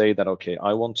I can say that, okay,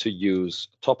 I want to use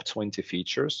top 20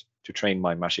 features to train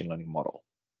my machine learning model.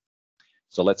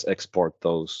 So let's export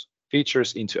those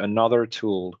features into another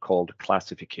tool called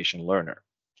Classification Learner.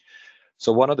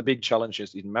 So one of the big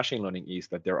challenges in machine learning is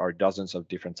that there are dozens of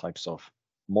different types of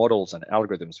models and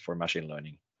algorithms for machine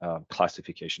learning,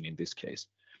 classification in this case.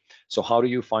 So how do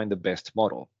you find the best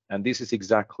model? And this is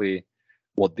exactly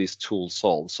what this tool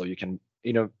solves. So you can,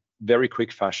 in a very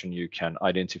quick fashion, you can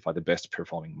identify the best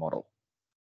performing model.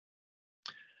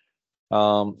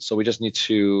 So we just need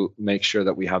to make sure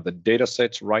that we have the data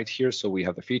sets right here. So we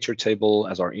have the feature table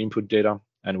as our input data,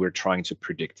 and we're trying to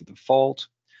predict the fault.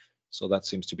 So that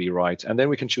seems to be right. And then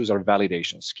we can choose our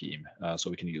validation scheme. So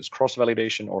we can use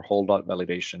cross-validation or holdout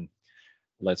validation.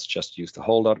 Let's just use the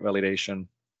holdout validation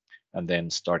and then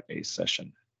start a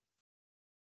session.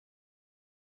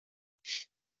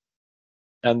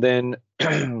 And then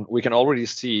we can already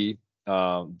see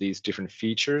these different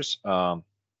features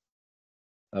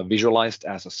visualized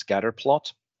as a scatter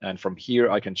plot. And from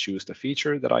here, I can choose the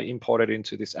feature that I imported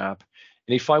into this app.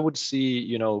 And if I would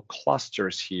see,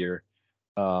 clusters here,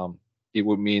 it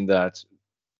would mean that,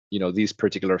 these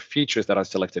particular features that I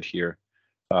selected here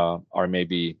are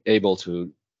maybe able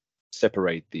to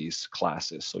separate these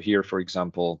classes. So here, for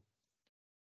example,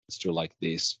 let's do like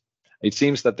this. It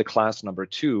seems that the class number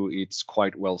 2, it's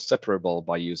quite well separable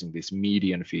by using this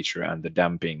median feature and the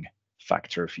damping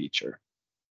factor feature.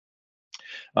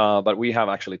 But we have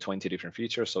actually 20 different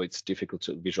features, so it's difficult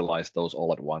to visualize those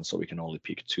all at once. So we can only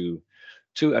pick two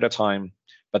at a time.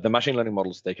 But the machine learning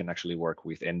models, they can actually work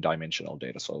with n-dimensional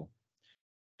data. So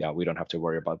yeah, we don't have to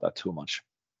worry about that too much.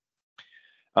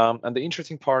 And the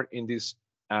interesting part in this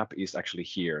app is actually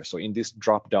here. So in this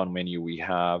drop-down menu, we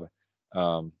have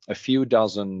a few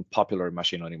dozen popular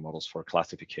machine learning models for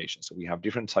classification. So we have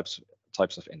different types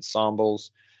of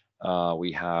ensembles.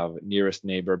 We have nearest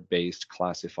neighbor-based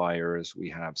classifiers. We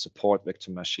have support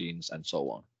vector machines, and so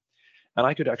on. And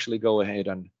I could actually go ahead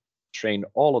and train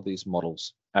all of these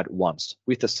models at once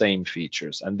with the same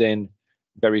features, and then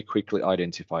very quickly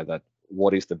identify that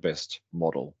what is the best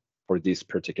model for this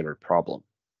particular problem.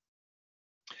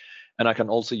 And I can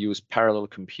also use parallel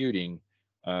computing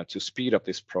to speed up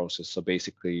this process. So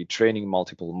basically training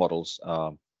multiple models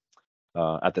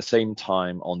at the same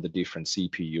time on the different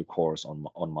CPU cores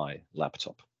on my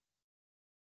laptop.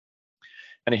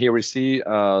 And here we see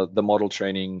the model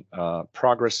training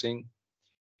progressing,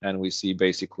 and we see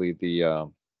basically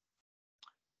the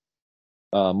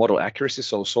Model accuracy.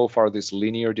 So far this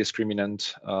linear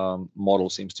discriminant model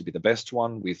seems to be the best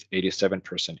one with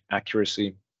 87%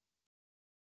 accuracy.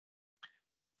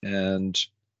 And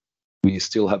we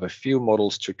still have a few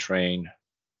models to train,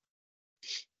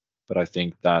 but I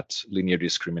think that linear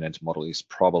discriminant model is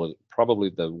probably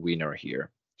the winner here.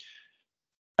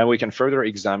 And we can further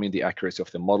examine the accuracy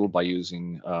of the model by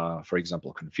using, for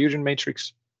example, confusion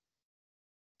matrix.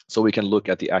 So we can look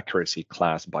at the accuracy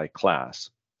class by class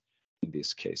in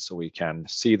this case. So we can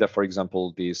see that, for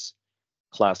example, this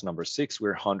class number 6,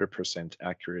 we're 100%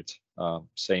 accurate.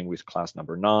 Same with class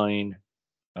number 9,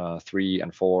 3,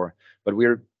 and 4. But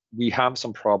we have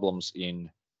some problems in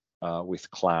with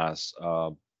class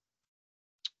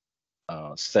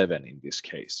 7 in this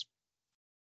case.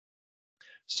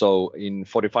 So in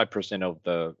 45% of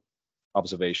the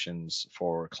observations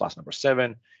for class number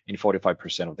 7, in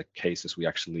 45% of the cases, we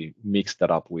actually mix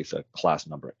that up with a class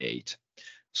number 8.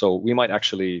 So we might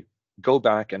actually go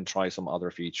back and try some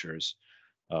other features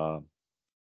and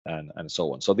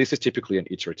so on. So this is typically an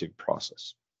iterative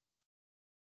process.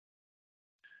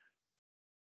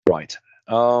 Right.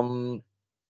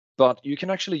 But you can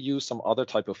actually use some other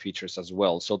type of features as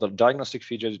well. So the diagnostic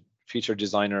feature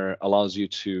designer allows you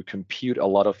to compute a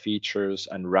lot of features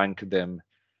and rank them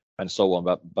and so on,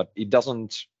 but it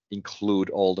doesn't include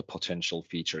all the potential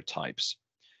feature types.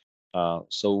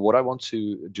 So what I want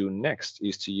to do next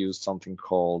is to use something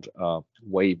called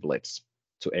wavelets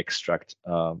to extract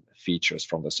features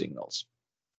from the signals.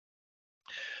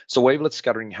 So wavelet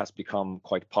scattering has become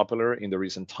quite popular in the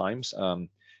recent times, and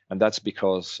that's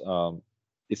because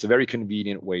it's a very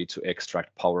convenient way to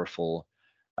extract powerful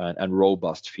and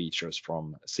robust features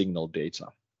from signal data.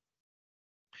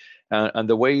 And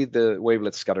the way the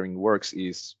wavelet scattering works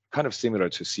is kind of similar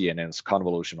to CNN's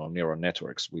convolutional neural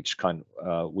networks, which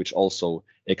also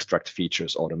extract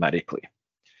features automatically.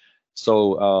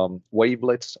 So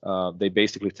wavelets, they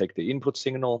basically take the input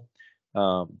signal,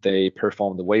 they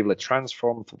perform the wavelet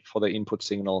transform for the input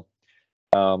signal,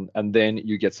 and then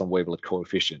you get some wavelet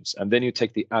coefficients, and then you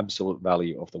take the absolute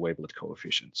value of the wavelet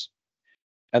coefficients,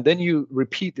 and then you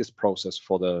repeat this process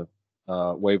for the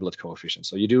wavelet coefficients.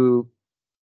 So you do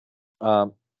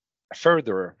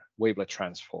further wavelet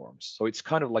transforms. So it's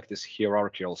kind of like this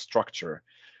hierarchical structure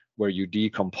where you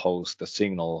decompose the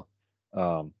signal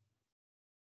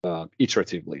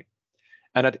iteratively.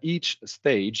 And at each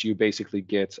stage, you basically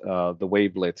get the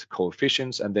wavelet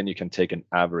coefficients, and then you can take an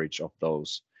average of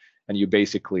those. And you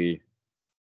basically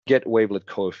get wavelet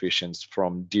coefficients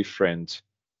from different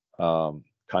kind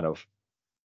of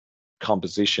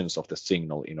compositions of the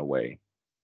signal in a way.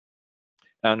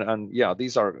 And yeah,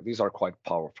 these are quite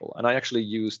powerful. And I actually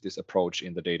used this approach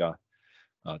in the data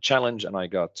challenge, and I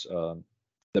got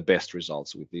the best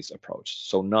results with this approach.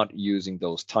 So not using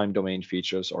those time domain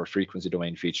features or frequency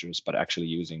domain features, but actually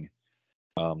using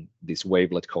these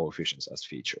wavelet coefficients as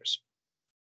features.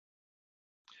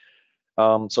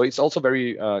 So it's also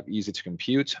very easy to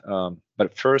compute.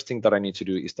 But first thing that I need to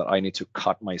do is that I need to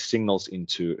cut my signals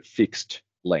into fixed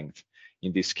length.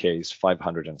 In this case,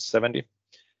 570.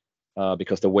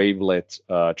 Because the wavelet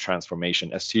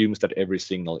transformation assumes that every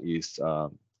signal is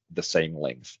the same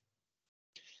length.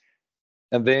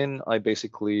 And then I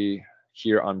basically,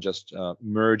 here I'm just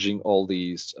merging all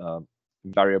these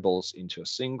variables into a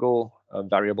single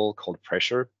variable called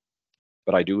pressure,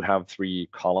 but I do have 3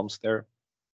 columns there.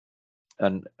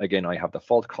 And again, I have the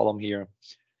fault column here.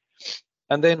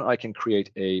 And then I can create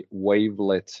a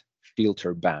wavelet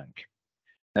filter bank.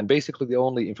 And basically the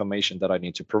only information that I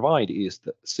need to provide is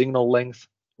the signal length,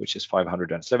 which is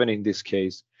 570 in this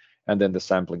case, and then the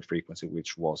sampling frequency,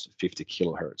 which was 50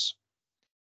 kilohertz.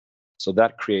 So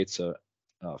that creates a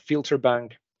filter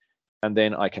bank, and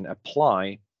then I can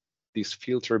apply this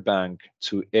filter bank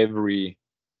to every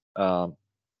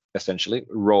essentially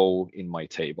row in my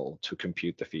table to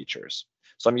compute the features.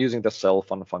 So I'm using the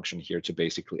self-fun function here to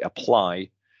basically apply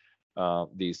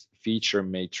this feature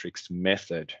matrix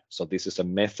method. So this is a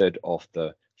method of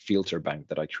the filter bank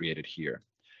that I created here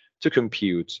to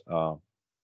compute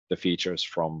the features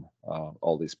from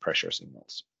all these pressure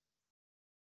signals.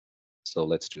 So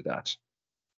let's do that.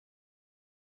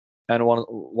 And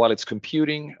while it's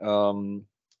computing,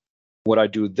 what I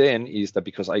do then is that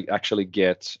because I actually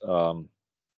get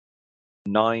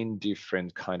 9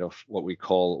 different kind of what we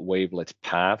call wavelet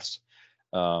paths.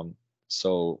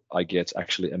 So I get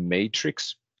actually a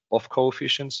matrix of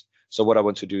coefficients. So what I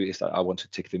want to do is that I want to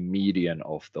take the median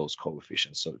of those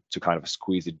coefficients, so to kind of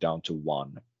squeeze it down to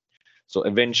 1. So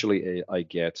eventually I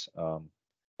get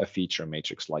a feature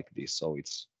matrix like this. So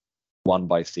it's 1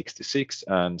 by 66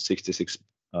 and 66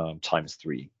 times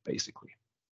 3, basically.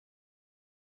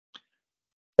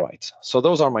 right, so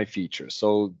those are my features.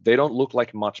 So they don't look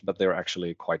like much, but they're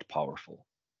actually quite powerful.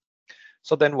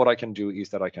 So then what I can do is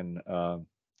that I can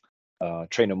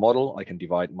train a model. I can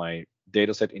divide my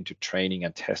data set into training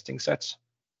and testing sets.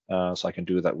 So I can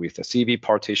do that with a CV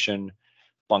partition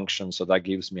function. So that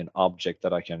gives me an object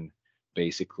that I can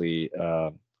basically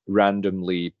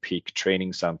randomly pick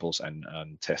training samples and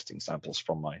testing samples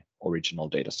from my original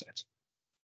data set.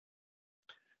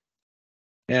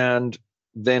 And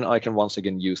then I can once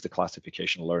again use the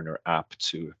classification learner app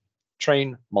to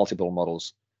train multiple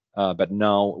models, but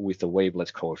now with the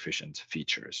wavelet coefficient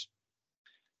features.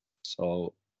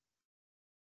 So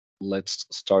let's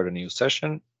start a new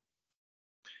session.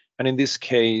 And in this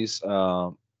case,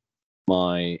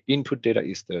 my input data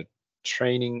is the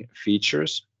training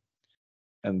features.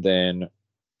 And then,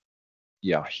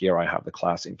 yeah, here I have the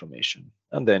class information.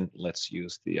 And then let's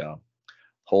use the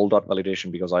whole dot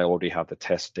validation because I already have the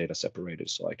test data separated.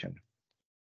 So I can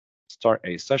start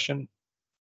a session.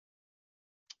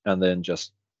 And then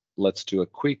just let's do a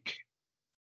quick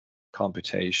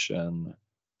computation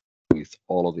with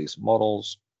all of these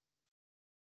models.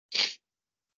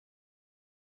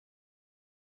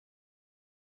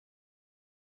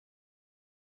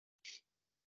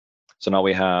 So now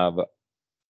we have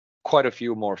quite a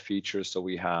few more features. So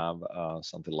we have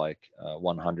something like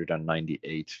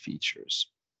 198 features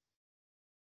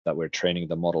that we're training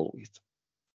the model with.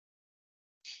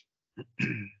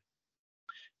 And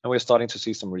we're starting to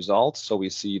see some results. So we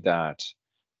see that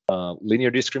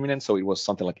linear discriminant, so it was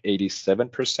something like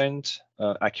 87%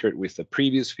 accurate with the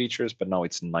previous features, but now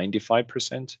it's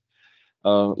 95%.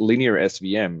 Linear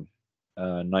SVM,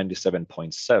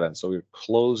 97.7. So we're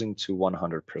closing to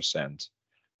 100%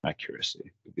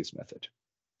 accuracy with this method.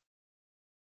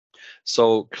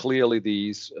 So clearly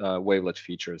these wavelet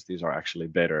features, these are actually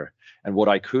better. And what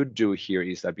I could do here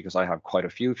is that because I have quite a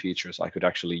few features, I could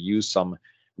actually use some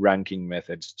ranking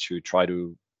methods to try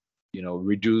to,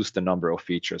 reduce the number of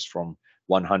features from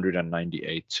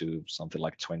 198 to something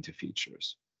like 20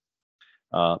 features.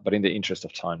 But in the interest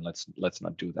of time, let's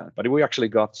not do that. But we actually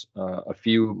got a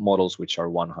few models which are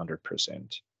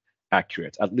 100%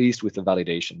 accurate, at least with the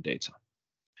validation data.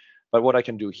 But what I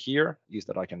can do here is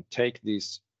that I can take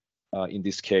this, in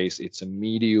this case, it's a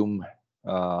medium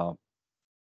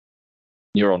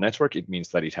neural network. It means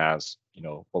that it has,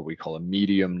 what we call a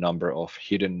medium number of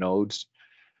hidden nodes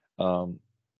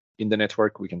in the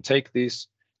network. We can take this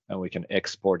and we can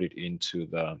export it into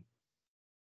the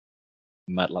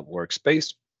MATLAB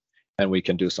workspace, and we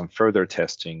can do some further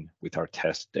testing with our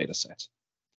test data set.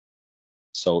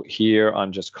 So here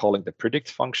I'm just calling the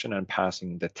predict function and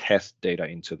passing the test data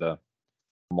into the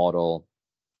model,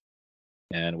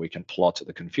 and we can plot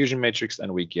the confusion matrix,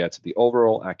 and we get the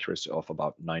overall accuracy of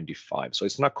about 95. So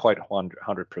it's not quite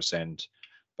 100%,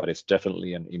 but it's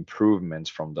definitely an improvement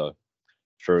from the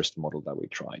first model that we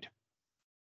tried.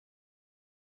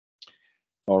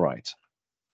 All right.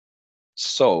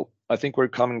 So I think we're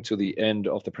coming to the end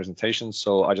of the presentation.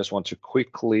 So I just want to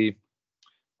quickly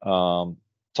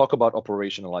talk about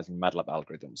operationalizing MATLAB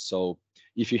algorithms. So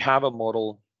if you have a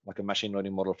model, like a machine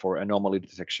learning model for anomaly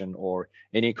detection or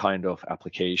any kind of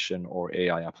application or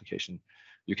AI application,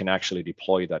 you can actually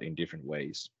deploy that in different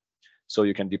ways. So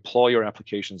you can deploy your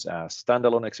applications as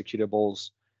standalone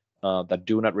executables that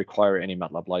do not require any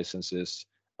MATLAB licenses.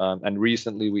 And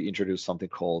recently we introduced something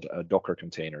called Docker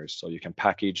containers. So you can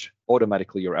package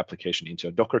automatically your application into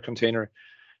a Docker container.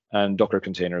 And Docker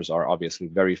containers are obviously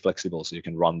very flexible, so you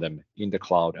can run them in the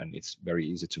cloud, and it's very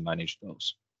easy to manage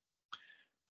those.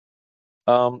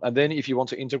 And then if you want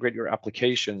to integrate your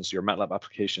applications, your MATLAB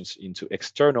applications into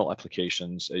external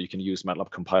applications, you can use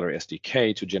MATLAB Compiler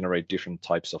SDK to generate different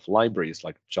types of libraries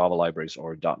like Java libraries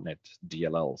or .NET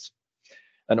DLLs.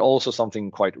 And also something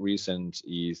quite recent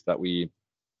is that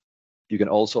you can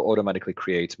also automatically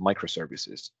create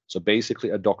microservices. So basically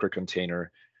a Docker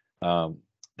container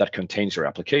that contains your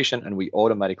application, and we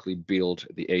automatically build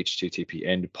the HTTP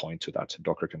endpoint to that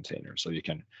Docker container. So you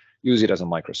can use it as a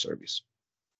microservice.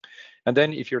 And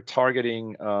then if you're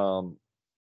targeting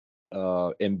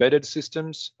embedded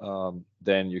systems,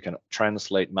 then you can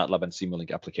translate MATLAB and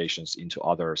Simulink applications into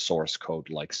other source code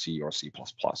like C or C++.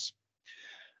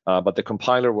 But the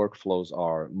compiler workflows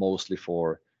are mostly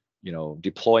for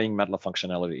deploying MATLAB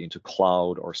functionality into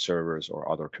cloud or servers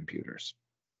or other computers.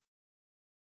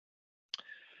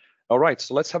 All right,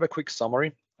 so let's have a quick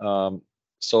summary.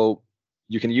 So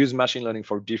you can use machine learning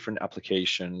for different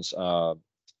applications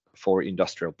for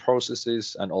industrial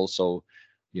processes and also,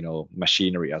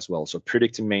 machinery as well. So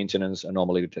predictive maintenance,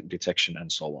 anomaly detection, and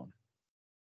so on.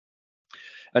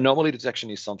 Anomaly detection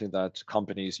is something that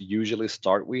companies usually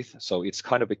start with, so it's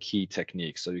kind of a key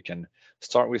technique. So you can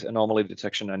start with anomaly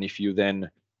detection, and if you then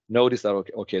notice that,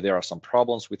 okay, there are some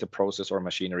problems with the process or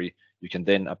machinery, you can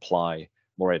then apply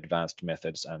more advanced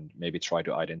methods and maybe try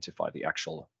to identify the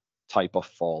actual type of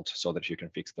fault so that you can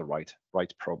fix the right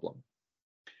problem.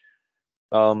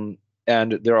 And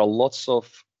there are lots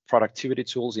of productivity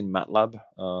tools in MATLAB,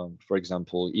 for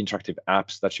example, interactive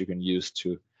apps that you can use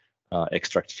to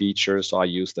extract features. So I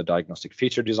use the diagnostic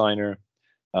feature designer,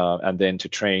 and then to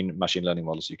train machine learning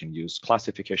models, you can use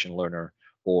classification learner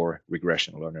or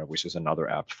regression learner, which is another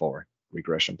app for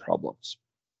regression problems.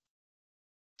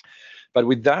 But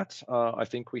with that, I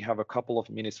think we have a couple of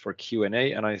minutes for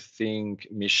Q&A, and I think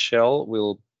Michelle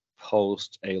will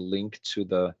post a link to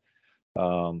the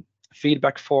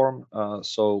feedback form.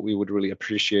 So we would really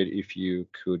appreciate if you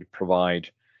could provide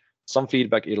some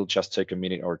feedback. It'll just take a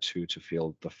minute or two to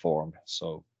fill the form.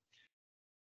 So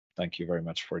thank you very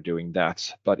much for doing that.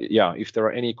 But yeah, if there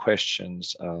are any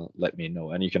questions, let me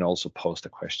know. And you can also post the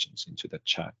questions into the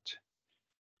chat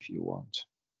if you want.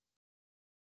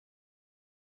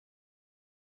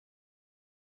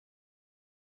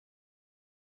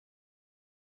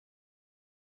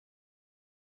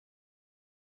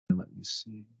 Let me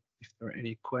see if there are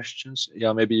any questions.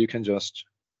 Yeah, maybe you can just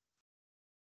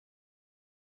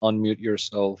unmute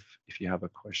yourself if you have a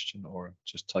question, or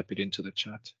just type it into the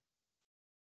chat.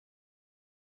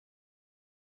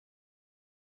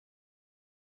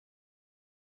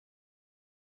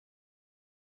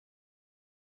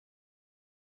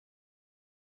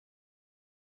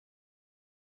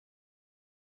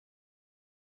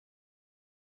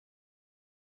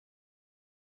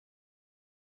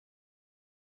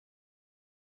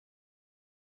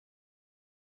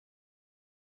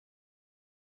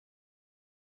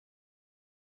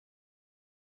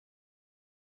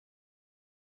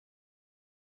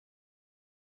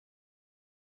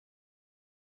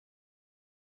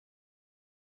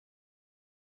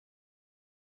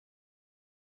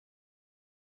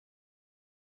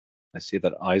 I see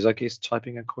that Isaac is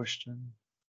typing a question.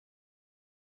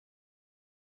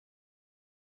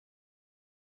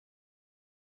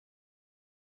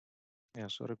 Yeah,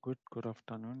 sorry, good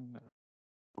afternoon,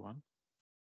 everyone.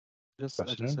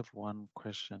 I just have one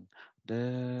question.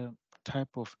 The type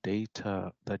of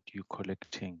data that you're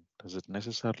collecting, does it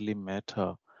necessarily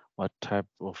matter what type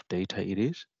of data it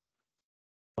is?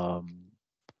 What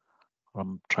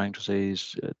I'm trying to say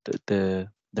is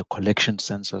the collection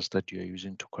sensors that you're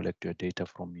using to collect your data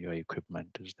from your equipment.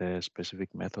 Is there a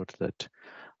specific method that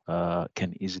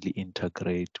can easily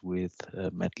integrate with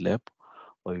MATLAB,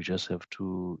 or you just have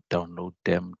to download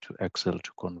them to Excel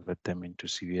to convert them into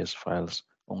CSV files?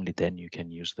 Only then you can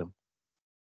use them.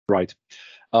 Right.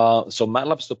 So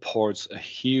MATLAB supports a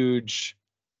huge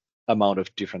amount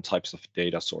of different types of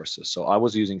data sources. So I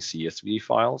was using CSV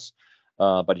files,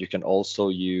 but you can also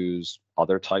use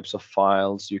other types of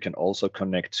files. You can also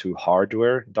connect to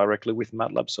hardware directly with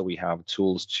MATLAB. So we have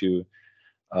tools to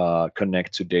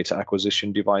connect to data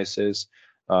acquisition devices.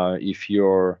 If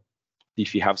you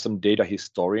have some data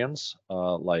historians,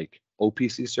 like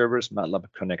OPC servers, MATLAB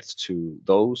connects to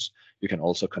those. You can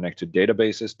also connect to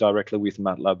databases directly with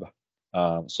MATLAB.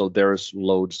 So there's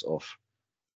loads of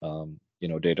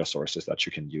data sources that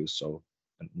you can use. So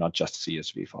not just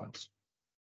CSV files.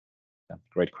 Yeah,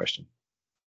 great question.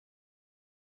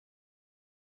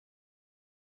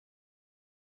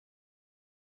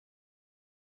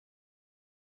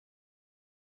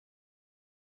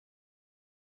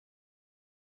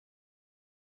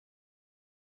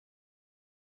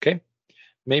 Okay,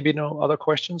 maybe no other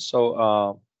questions.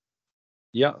 So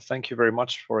yeah, thank you very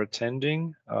much for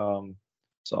attending.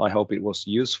 So I hope it was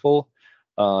useful.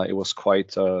 It was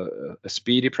quite a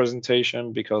speedy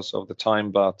presentation because of the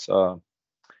time, but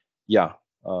yeah,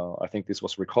 I think this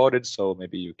was recorded, so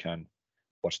maybe you can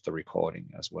watch the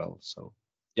recording as well. So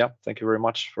yeah, thank you very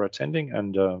much for attending,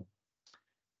 and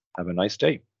have a nice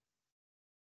day.